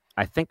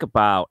 I think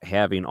about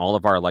having all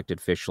of our elected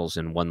officials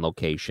in one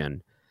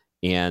location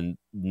and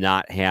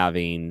not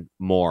having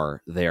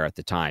more there at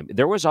the time.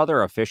 There was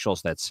other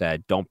officials that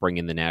said, don't bring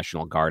in the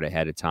National Guard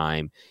ahead of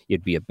time.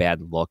 It'd be a bad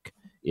look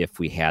if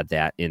we had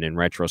that. And in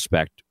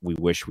retrospect, we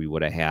wish we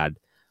would have had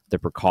the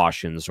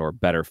precautions or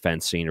better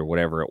fencing or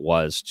whatever it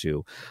was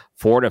to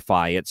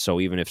fortify it.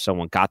 So even if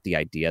someone got the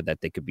idea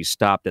that they could be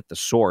stopped at the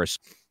source.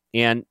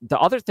 And the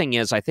other thing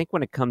is, I think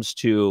when it comes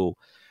to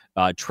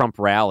Trump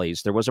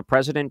rallies, there was a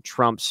President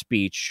Trump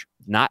speech,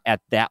 not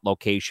at that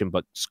location,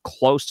 but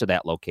close to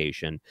that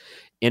location.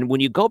 And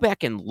when you go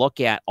back and look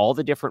at all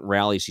the different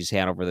rallies he's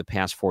had over the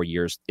past 4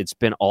 years, it's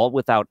been all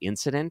without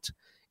incident.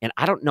 And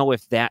I don't know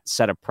if that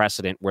set a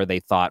precedent where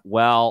they thought,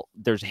 well,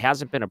 there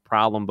hasn't been a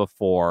problem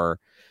before,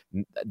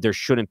 there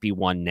shouldn't be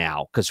one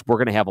now, because we're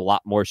going to have a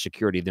lot more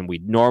security than we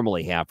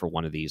normally have for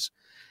one of these.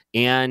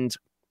 And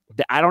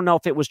I don't know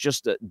if it was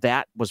just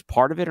that was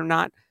part of it or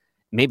not.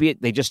 Maybe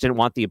they just didn't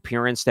want the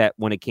appearance that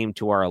when it came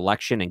to our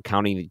election and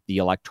counting the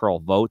electoral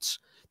votes,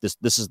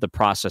 this is the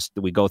process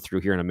that we go through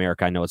here in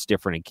America. I know it's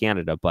different in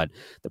Canada, but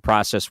the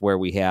process where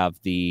we have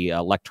the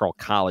electoral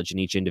college in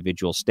each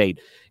individual state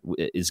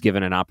is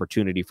given an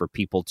opportunity for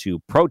people to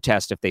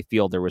protest if they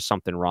feel there was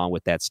something wrong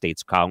with that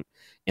state's count.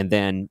 And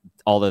then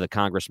all of the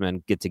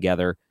congressmen get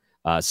together,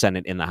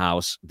 Senate and the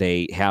House,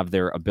 they have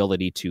their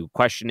ability to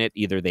question it.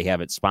 Either they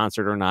have it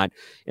sponsored or not,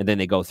 and then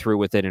they go through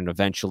with it and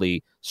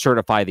eventually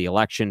certify the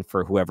election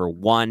for whoever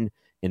won.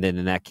 And then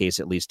in that case,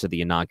 it leads to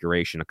the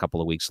inauguration a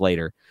couple of weeks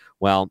later.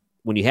 Well,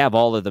 when you have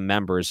all of the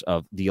members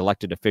of the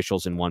elected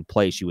officials in one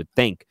place, you would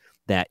think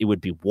that it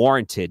would be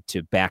warranted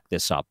to back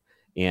this up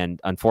And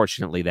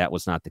unfortunately, that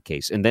was not the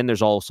case. And then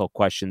there's also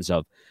questions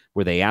of,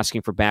 were they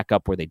asking for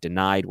backup? Were they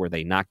denied? Were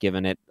they not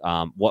given it?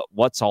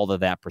 What's all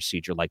of that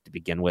procedure like to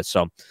begin with?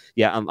 So,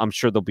 yeah, I'm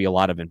sure there'll be a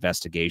lot of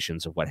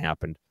investigations of what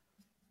happened.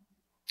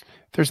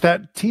 There's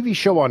that TV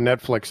show on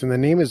Netflix, and the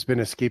name has been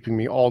escaping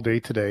me all day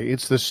today.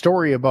 It's the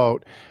story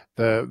about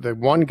the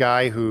one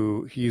guy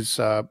who he's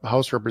a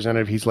House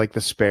representative. He's like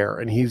the spare,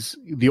 and he's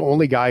the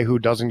only guy who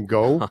doesn't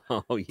go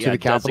to the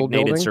Capitol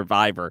building. Designated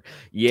survivor.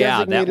 Yeah,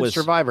 designated that was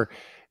survivor.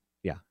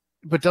 Yeah,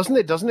 but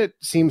doesn't it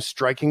seem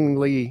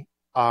strikingly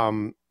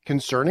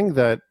concerning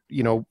that,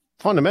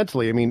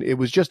 fundamentally, I mean, it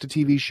was just a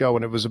TV show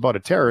and it was about a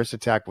terrorist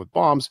attack with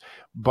bombs.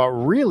 But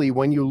really,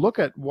 when you look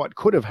at what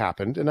could have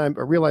happened, and I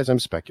realize I'm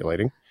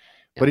speculating,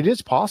 but it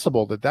is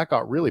possible that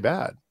got really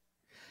bad.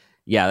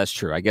 Yeah, that's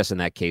true. I guess in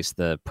that case,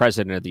 the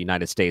president of the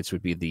United States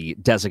would be the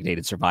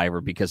designated survivor,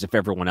 because if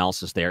everyone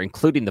else is there,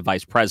 including the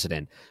vice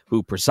president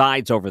who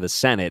presides over the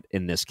Senate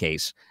in this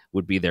case,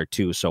 would be there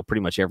too. So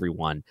pretty much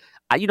everyone,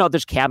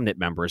 there's cabinet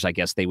members. I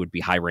guess they would be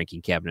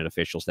high-ranking cabinet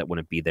officials that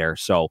wouldn't be there.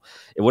 So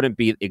it wouldn't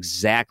be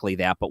exactly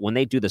that. But when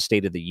they do the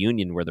State of the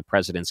Union, where the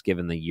president's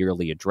given the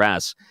yearly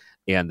address,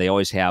 and they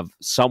always have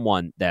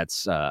someone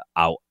that's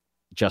out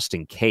just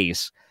in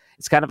case,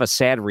 it's kind of a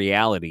sad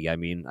reality. I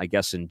mean, I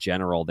guess in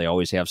general, they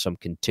always have some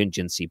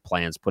contingency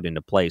plans put into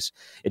place.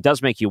 It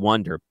does make you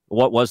wonder,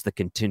 what was the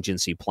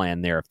contingency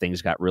plan there if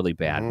things got really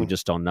bad? We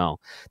just don't know.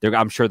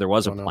 I'm sure there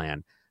was a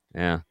plan.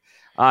 Yeah.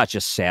 It's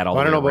just sad all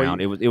the way around.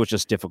 It was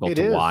just difficult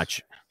to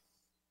watch.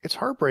 It's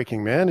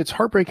heartbreaking, man. It's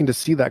heartbreaking to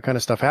see that kind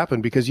of stuff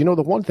happen, because, the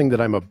one thing that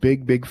I'm a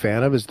big, big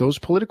fan of is those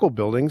political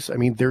buildings. I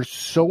mean, they're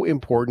so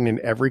important in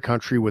every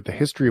country with the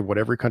history of what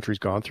every country's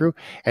gone through.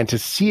 And to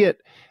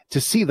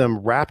see them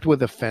wrapped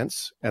with a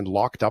fence and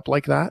locked up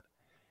like that,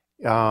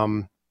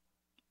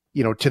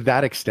 to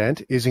that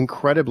extent is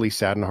incredibly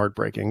sad and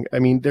heartbreaking. I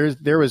mean,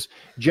 there was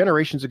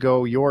generations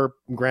ago, your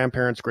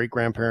grandparents,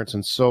 great-grandparents,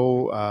 and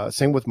so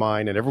same with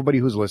mine and everybody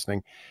who's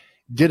listening,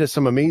 did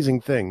some amazing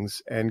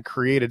things and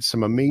created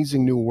some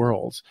amazing new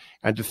worlds.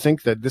 And to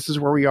think that this is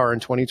where we are in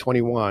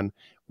 2021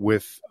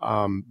 with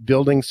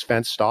buildings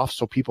fenced off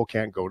so people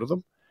can't go to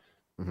them,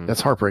 that's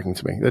heartbreaking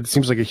to me. That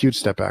seems like a huge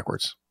step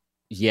backwards.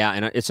 Yeah,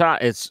 and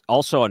it's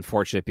also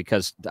unfortunate,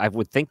 because I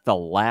would think the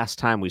last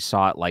time we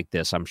saw it like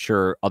this, I'm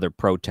sure other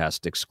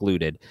protests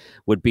excluded,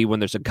 would be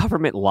when there's a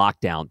government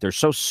lockdown. They're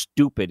so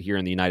stupid here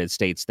in the United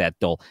States that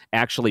they'll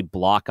actually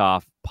block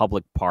off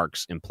public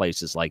parks in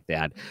places like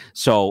that.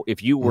 So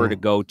if you were to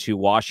go to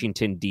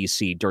Washington,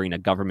 D.C. during a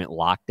government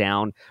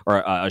lockdown,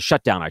 or a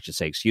shutdown, I should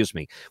say,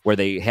 where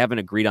they haven't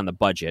agreed on the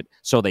budget,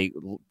 so they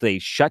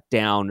shut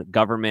down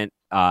government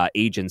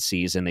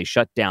agencies and they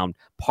shut down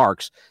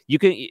parks. You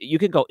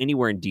can go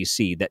anywhere in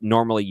DC that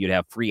normally you'd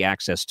have free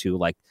access to,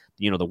 like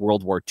the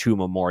World War II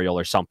Memorial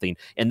or something,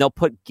 and they'll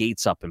put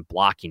gates up and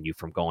blocking you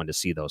from going to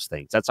see those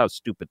things. That's how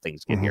stupid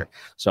things get here.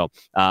 So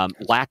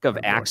lack of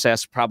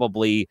access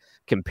probably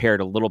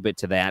compared a little bit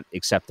to that,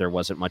 except there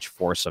wasn't much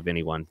force of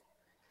anyone.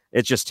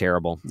 It's just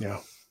terrible. Yeah.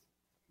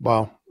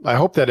 Well, I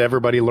hope that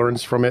everybody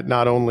learns from it,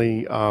 not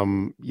only,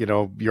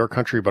 your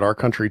country, but our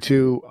country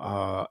too,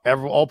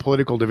 all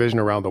political division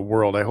around the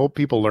world. I hope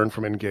people learn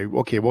from it and go,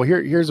 okay, well,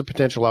 here's a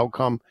potential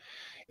outcome.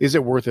 Is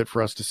it worth it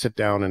for us to sit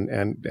down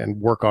and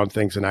work on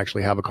things and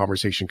actually have a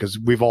conversation? Because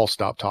we've all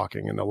stopped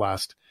talking in the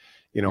last,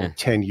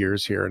 10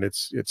 years here, and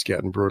it's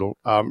getting brutal.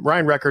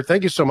 Ryan Recker,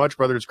 thank you so much,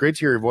 brother. It's great to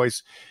hear your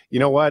voice. You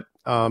know what?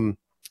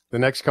 The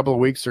next couple of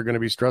weeks are going to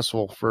be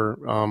stressful for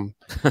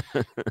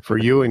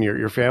you and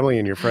your family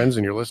and your friends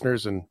and your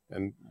listeners, and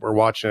we're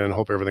watching and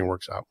hope everything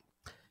works out.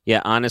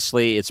 Yeah,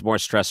 honestly, it's more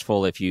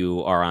stressful if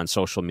you are on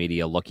social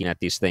media looking at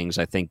these things.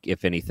 I think,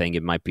 if anything,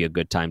 it might be a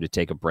good time to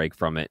take a break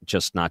from it,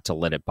 just not to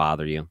let it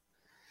bother you.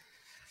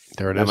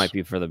 There it is. That might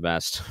be for the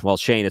best. Well,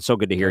 Shane, it's so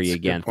good to hear you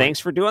again.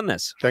 Thanks for doing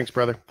this. Thanks,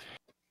 brother.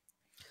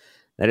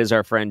 That is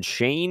our friend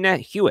Shane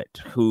Hewitt,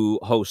 who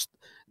hosts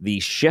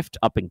The Shift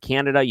up in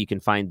Canada. You can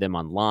find them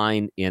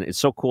online, and it's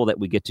so cool that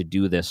we get to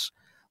do this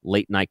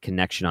late night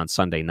connection on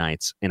Sunday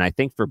nights. And I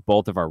think for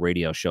both of our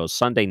radio shows,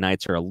 Sunday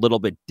nights are a little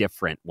bit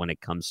different when it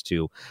comes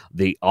to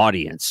the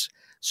audience.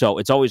 So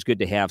it's always good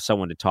to have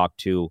someone to talk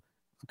to,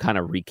 kind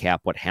of recap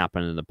what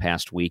happened in the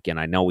past week. And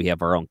I know we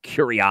have our own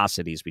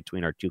curiosities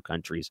between our two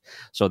countries.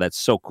 So that's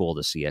so cool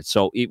to see it.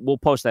 So we'll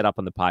post that up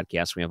on the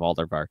podcast. We have all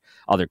of our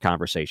other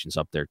conversations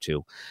up there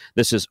too.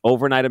 This is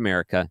Overnight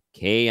America,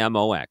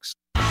 KMOX.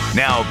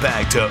 Now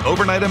back to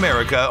Overnight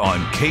America on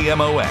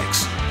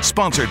KMOX.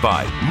 Sponsored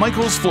by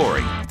Michael's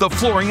Flooring, the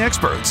flooring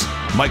experts.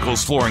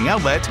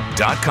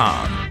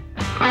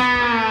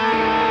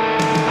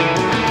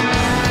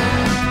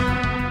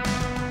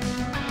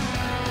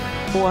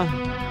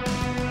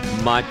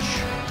 MichaelsFlooringOutlet.com.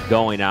 Much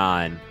going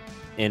on.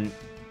 And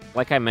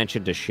like I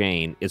mentioned to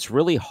Shane, it's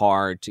really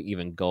hard to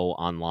even go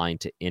online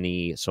to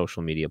any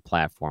social media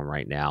platform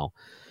right now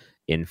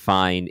and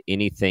find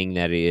anything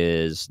that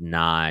is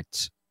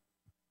not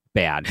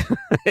bad.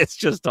 It's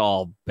just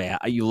all bad.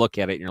 You look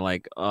at it and you're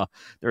like,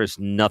 there's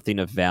nothing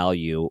of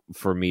value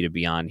for me to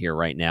be on here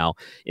right now.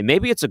 And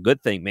maybe it's a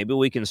good thing. Maybe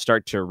we can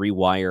start to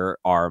rewire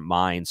our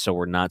minds so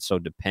we're not so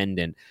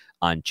dependent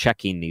on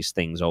checking these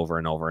things over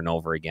and over and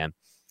over again.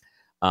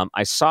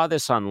 I saw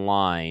this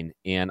online,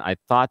 and I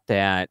thought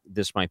that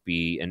this might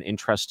be an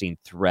interesting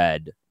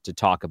thread to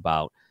talk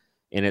about.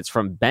 And it's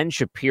from Ben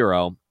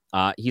Shapiro.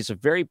 He's a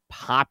very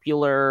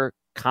popular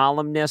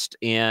columnist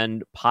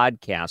and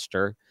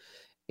podcaster.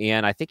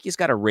 And I think he's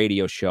got a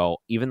radio show,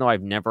 even though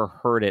I've never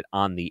heard it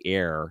on the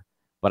air.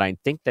 But I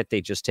think that they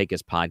just take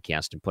his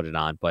podcast and put it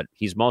on. But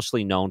he's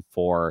mostly known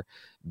for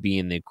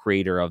being the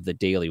creator of the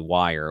Daily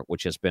Wire,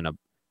 which has been a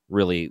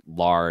really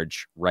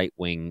large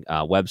right-wing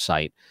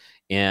website.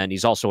 And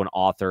he's also an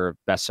author,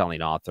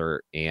 best-selling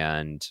author,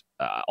 and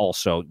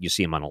also you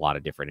see him on a lot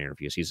of different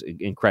interviews. He's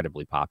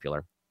incredibly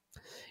popular.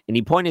 And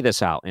he pointed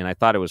this out, and I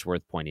thought it was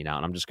worth pointing out.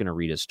 And I'm just going to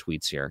read his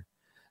tweets here,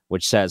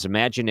 which says,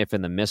 imagine if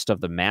in the midst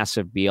of the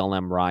massive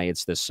BLM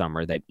riots this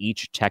summer that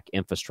each tech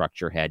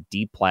infrastructure had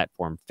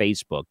deplatformed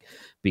Facebook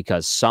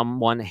because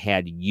someone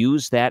had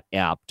used that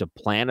app to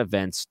plan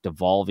events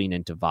devolving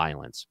into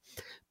violence.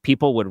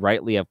 People would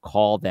rightly have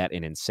called that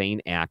an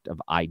insane act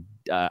of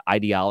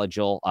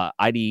ideology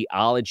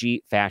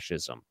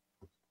fascism.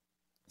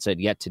 It said,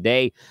 yet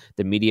today,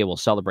 the media will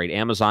celebrate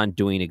Amazon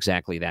doing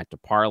exactly that to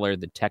Parler.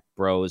 The tech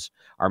bros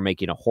are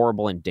making a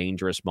horrible and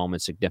dangerous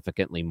moment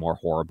significantly more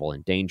horrible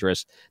and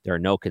dangerous. There are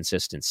no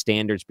consistent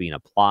standards being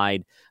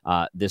applied.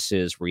 This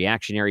is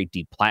reactionary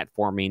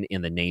deplatforming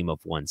in the name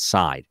of one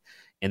side.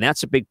 And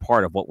that's a big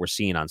part of what we're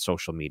seeing on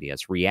social media.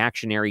 It's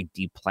reactionary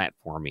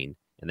deplatforming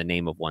in the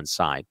name of one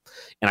side.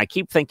 And I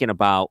keep thinking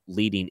about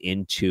leading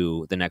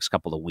into the next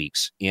couple of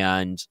weeks.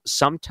 And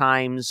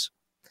sometimes,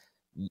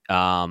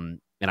 and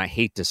I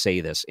hate to say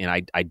this, and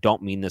I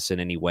don't mean this in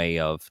any way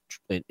of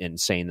in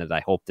saying that I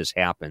hope this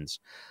happens,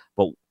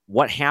 but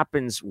what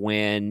happens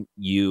when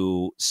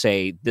you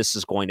say this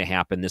is going to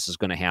happen, this is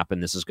going to happen,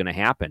 this is going to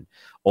happen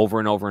over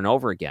and over and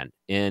over again,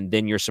 and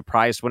then you're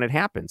surprised when it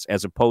happens,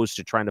 as opposed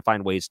to trying to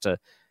find ways to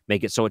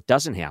make it so it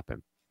doesn't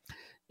happen.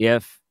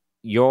 If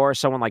you're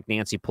someone like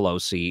Nancy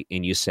Pelosi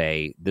and you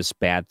say this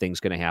bad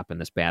thing's going to happen,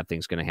 this bad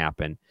thing's going to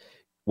happen,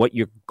 what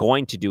you're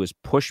going to do is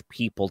push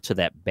people to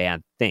that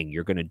bad thing.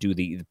 You're going to do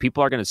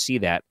people are going to see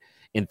that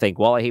and think,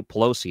 well, I hate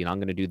Pelosi and I'm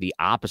going to do the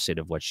opposite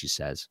of what she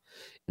says.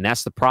 And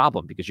that's the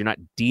problem, because you're not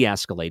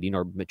de-escalating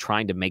or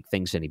trying to make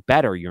things any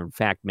better. You're in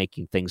fact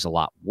making things a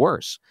lot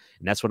worse.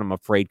 And that's what I'm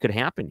afraid could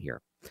happen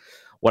here.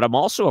 What I'm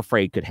also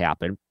afraid could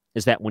happen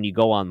is that when you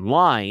go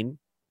online,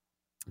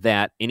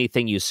 that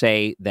anything you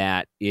say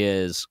that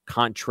is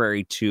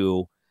contrary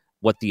to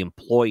what the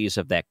employees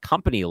of that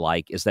company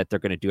like is that they're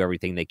going to do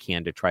everything they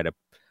can to try to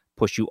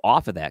push you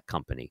off of that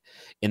company.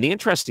 And the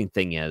interesting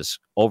thing is,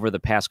 over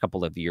the past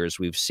couple of years,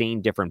 we've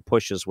seen different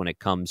pushes when it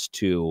comes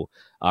to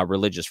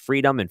religious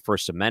freedom and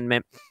First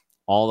Amendment,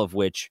 all of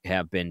which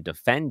have been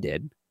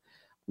defended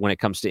when it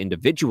comes to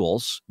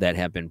individuals that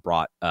have been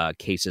brought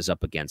cases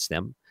up against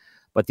them.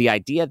 But the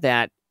idea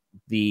that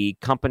the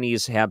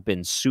companies have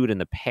been sued in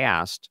the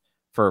past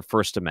for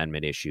First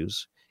Amendment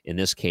issues, in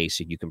this case,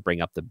 you can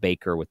bring up the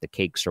baker with the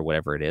cakes or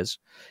whatever it is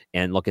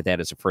and look at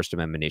that as a First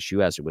Amendment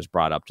issue as it was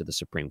brought up to the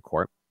Supreme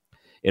Court.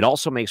 It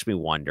also makes me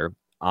wonder,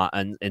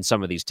 in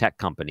some of these tech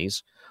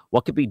companies,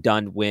 what could be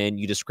done when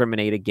you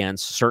discriminate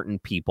against certain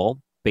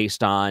people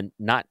based on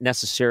not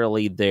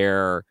necessarily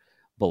their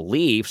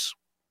beliefs,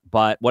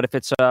 but what if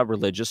it's a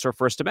religious or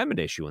First Amendment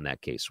issue in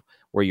that case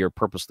where you're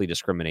purposely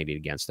discriminating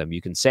against them?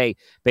 You can say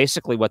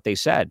basically what they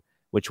said,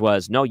 which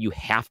was, no, you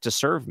have to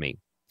serve me.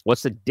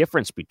 What's the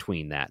difference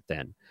between that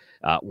then?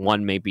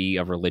 One may be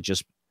a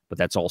religious, but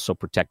that's also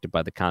protected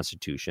by the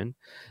Constitution.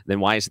 Then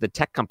why is the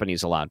tech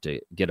companies allowed to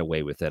get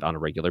away with it on a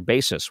regular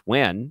basis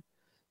when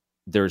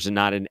there's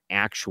not an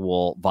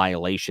actual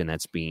violation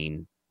that's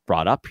being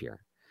brought up here?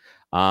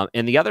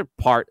 And the other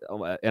part,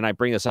 and I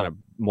bring this on a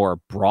more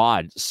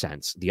broad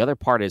sense, the other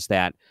part is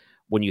that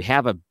when you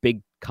have a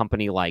big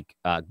company like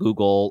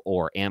Google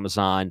or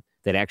Amazon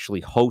that actually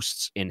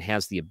hosts and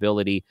has the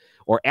ability,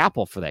 or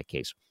Apple for that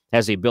case,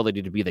 has the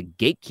ability to be the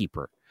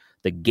gatekeeper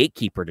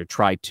to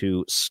try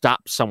to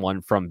stop someone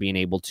from being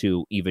able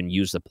to even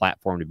use the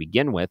platform to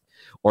begin with,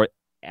 or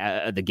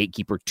the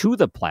gatekeeper to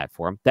the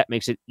platform, that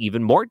makes it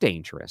even more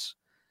dangerous.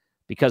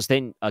 Because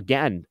then,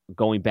 again,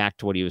 going back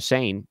to what he was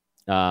saying,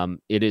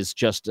 it is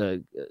just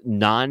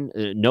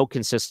no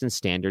consistent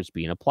standards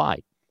being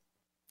applied.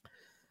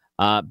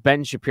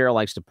 Ben Shapiro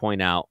likes to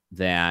point out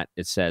that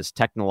it says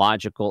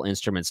technological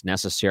instruments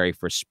necessary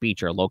for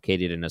speech are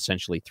located in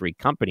essentially 3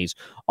 companies,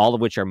 all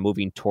of which are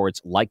moving towards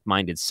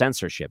like-minded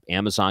censorship.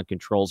 Amazon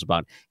controls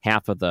about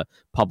half of the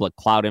public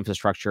cloud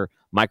infrastructure.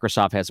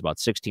 Microsoft has about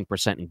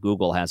 16%, and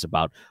Google has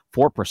about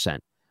 4%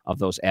 of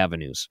those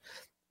avenues.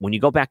 When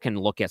you go back and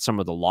look at some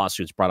of the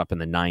lawsuits brought up in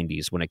the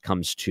 90s when it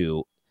comes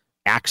to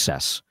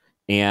access,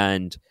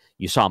 and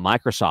you saw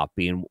Microsoft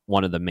being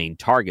one of the main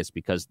targets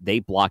because they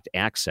blocked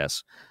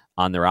access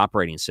on their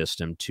operating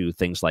system to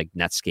things like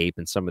Netscape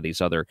and some of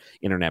these other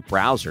internet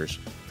browsers.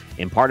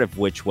 and part of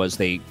which was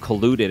they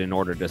colluded in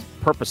order to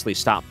purposely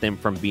stop them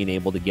from being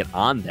able to get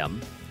on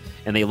them.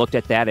 And they looked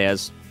at that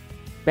as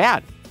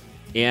bad.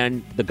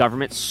 And the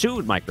government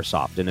sued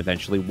Microsoft and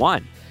eventually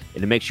won.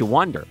 And it makes you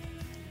wonder,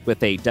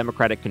 with a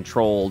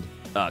Democratic-controlled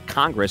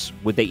Congress,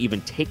 would they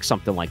even take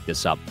something like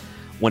this up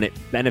when it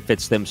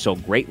benefits them so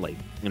greatly?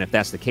 And if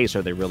that's the case,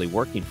 are they really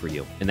working for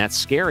you? And that's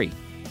scary.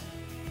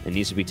 It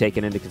needs to be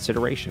taken into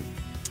consideration.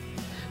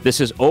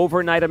 This is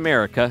Overnight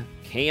America,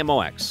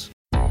 KMOX.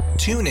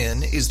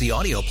 TuneIn is the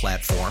audio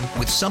platform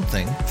with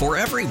something for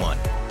everyone.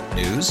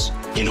 News.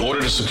 In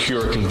order to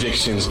secure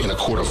convictions in a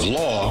court of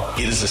law,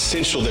 it is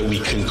essential that we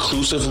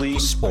conclusively.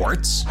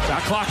 Sports.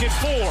 Shot clock at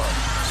 4.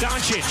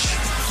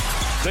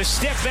 Doncic. The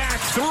step back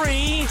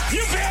 3.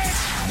 You bet.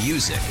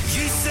 Music.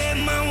 You set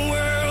my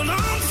world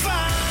on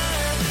fire.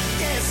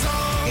 Yes,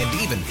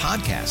 and even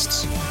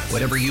podcasts.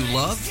 Whatever you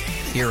love,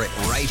 hear it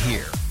right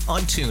here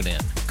on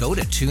TuneIn. Go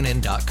to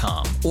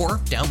TuneIn.com or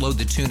download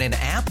the TuneIn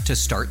app to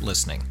start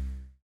listening.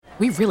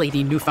 We really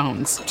need new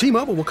phones.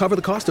 T-Mobile will cover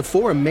the cost of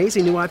 4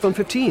 amazing new iPhone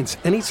 15s,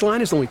 and each line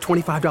is only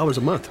 $25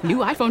 a month. New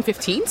iPhone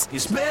 15s?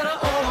 It's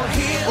better over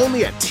here.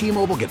 Only at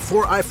T-Mobile, get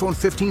 4 iPhone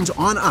 15s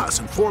on us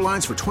and 4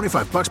 lines for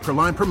 $25 per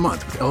line per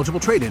month with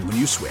eligible trade-in when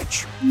you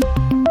switch.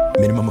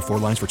 Minimum of 4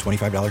 lines for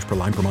 $25 per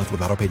line per month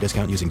with auto-pay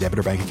discount using debit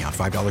or bank account.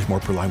 $5 more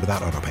per line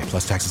without auto-pay,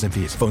 plus taxes and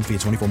fees. Phone fee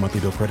at 24 monthly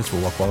bill credits for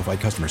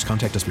well-qualified customers.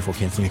 Contact us before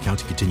canceling account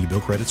to continue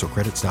bill credits or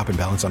credit stop and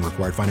balance on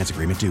required finance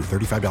agreement due.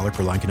 $35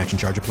 per line connection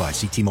charge applies.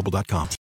 See T-Mobile.com.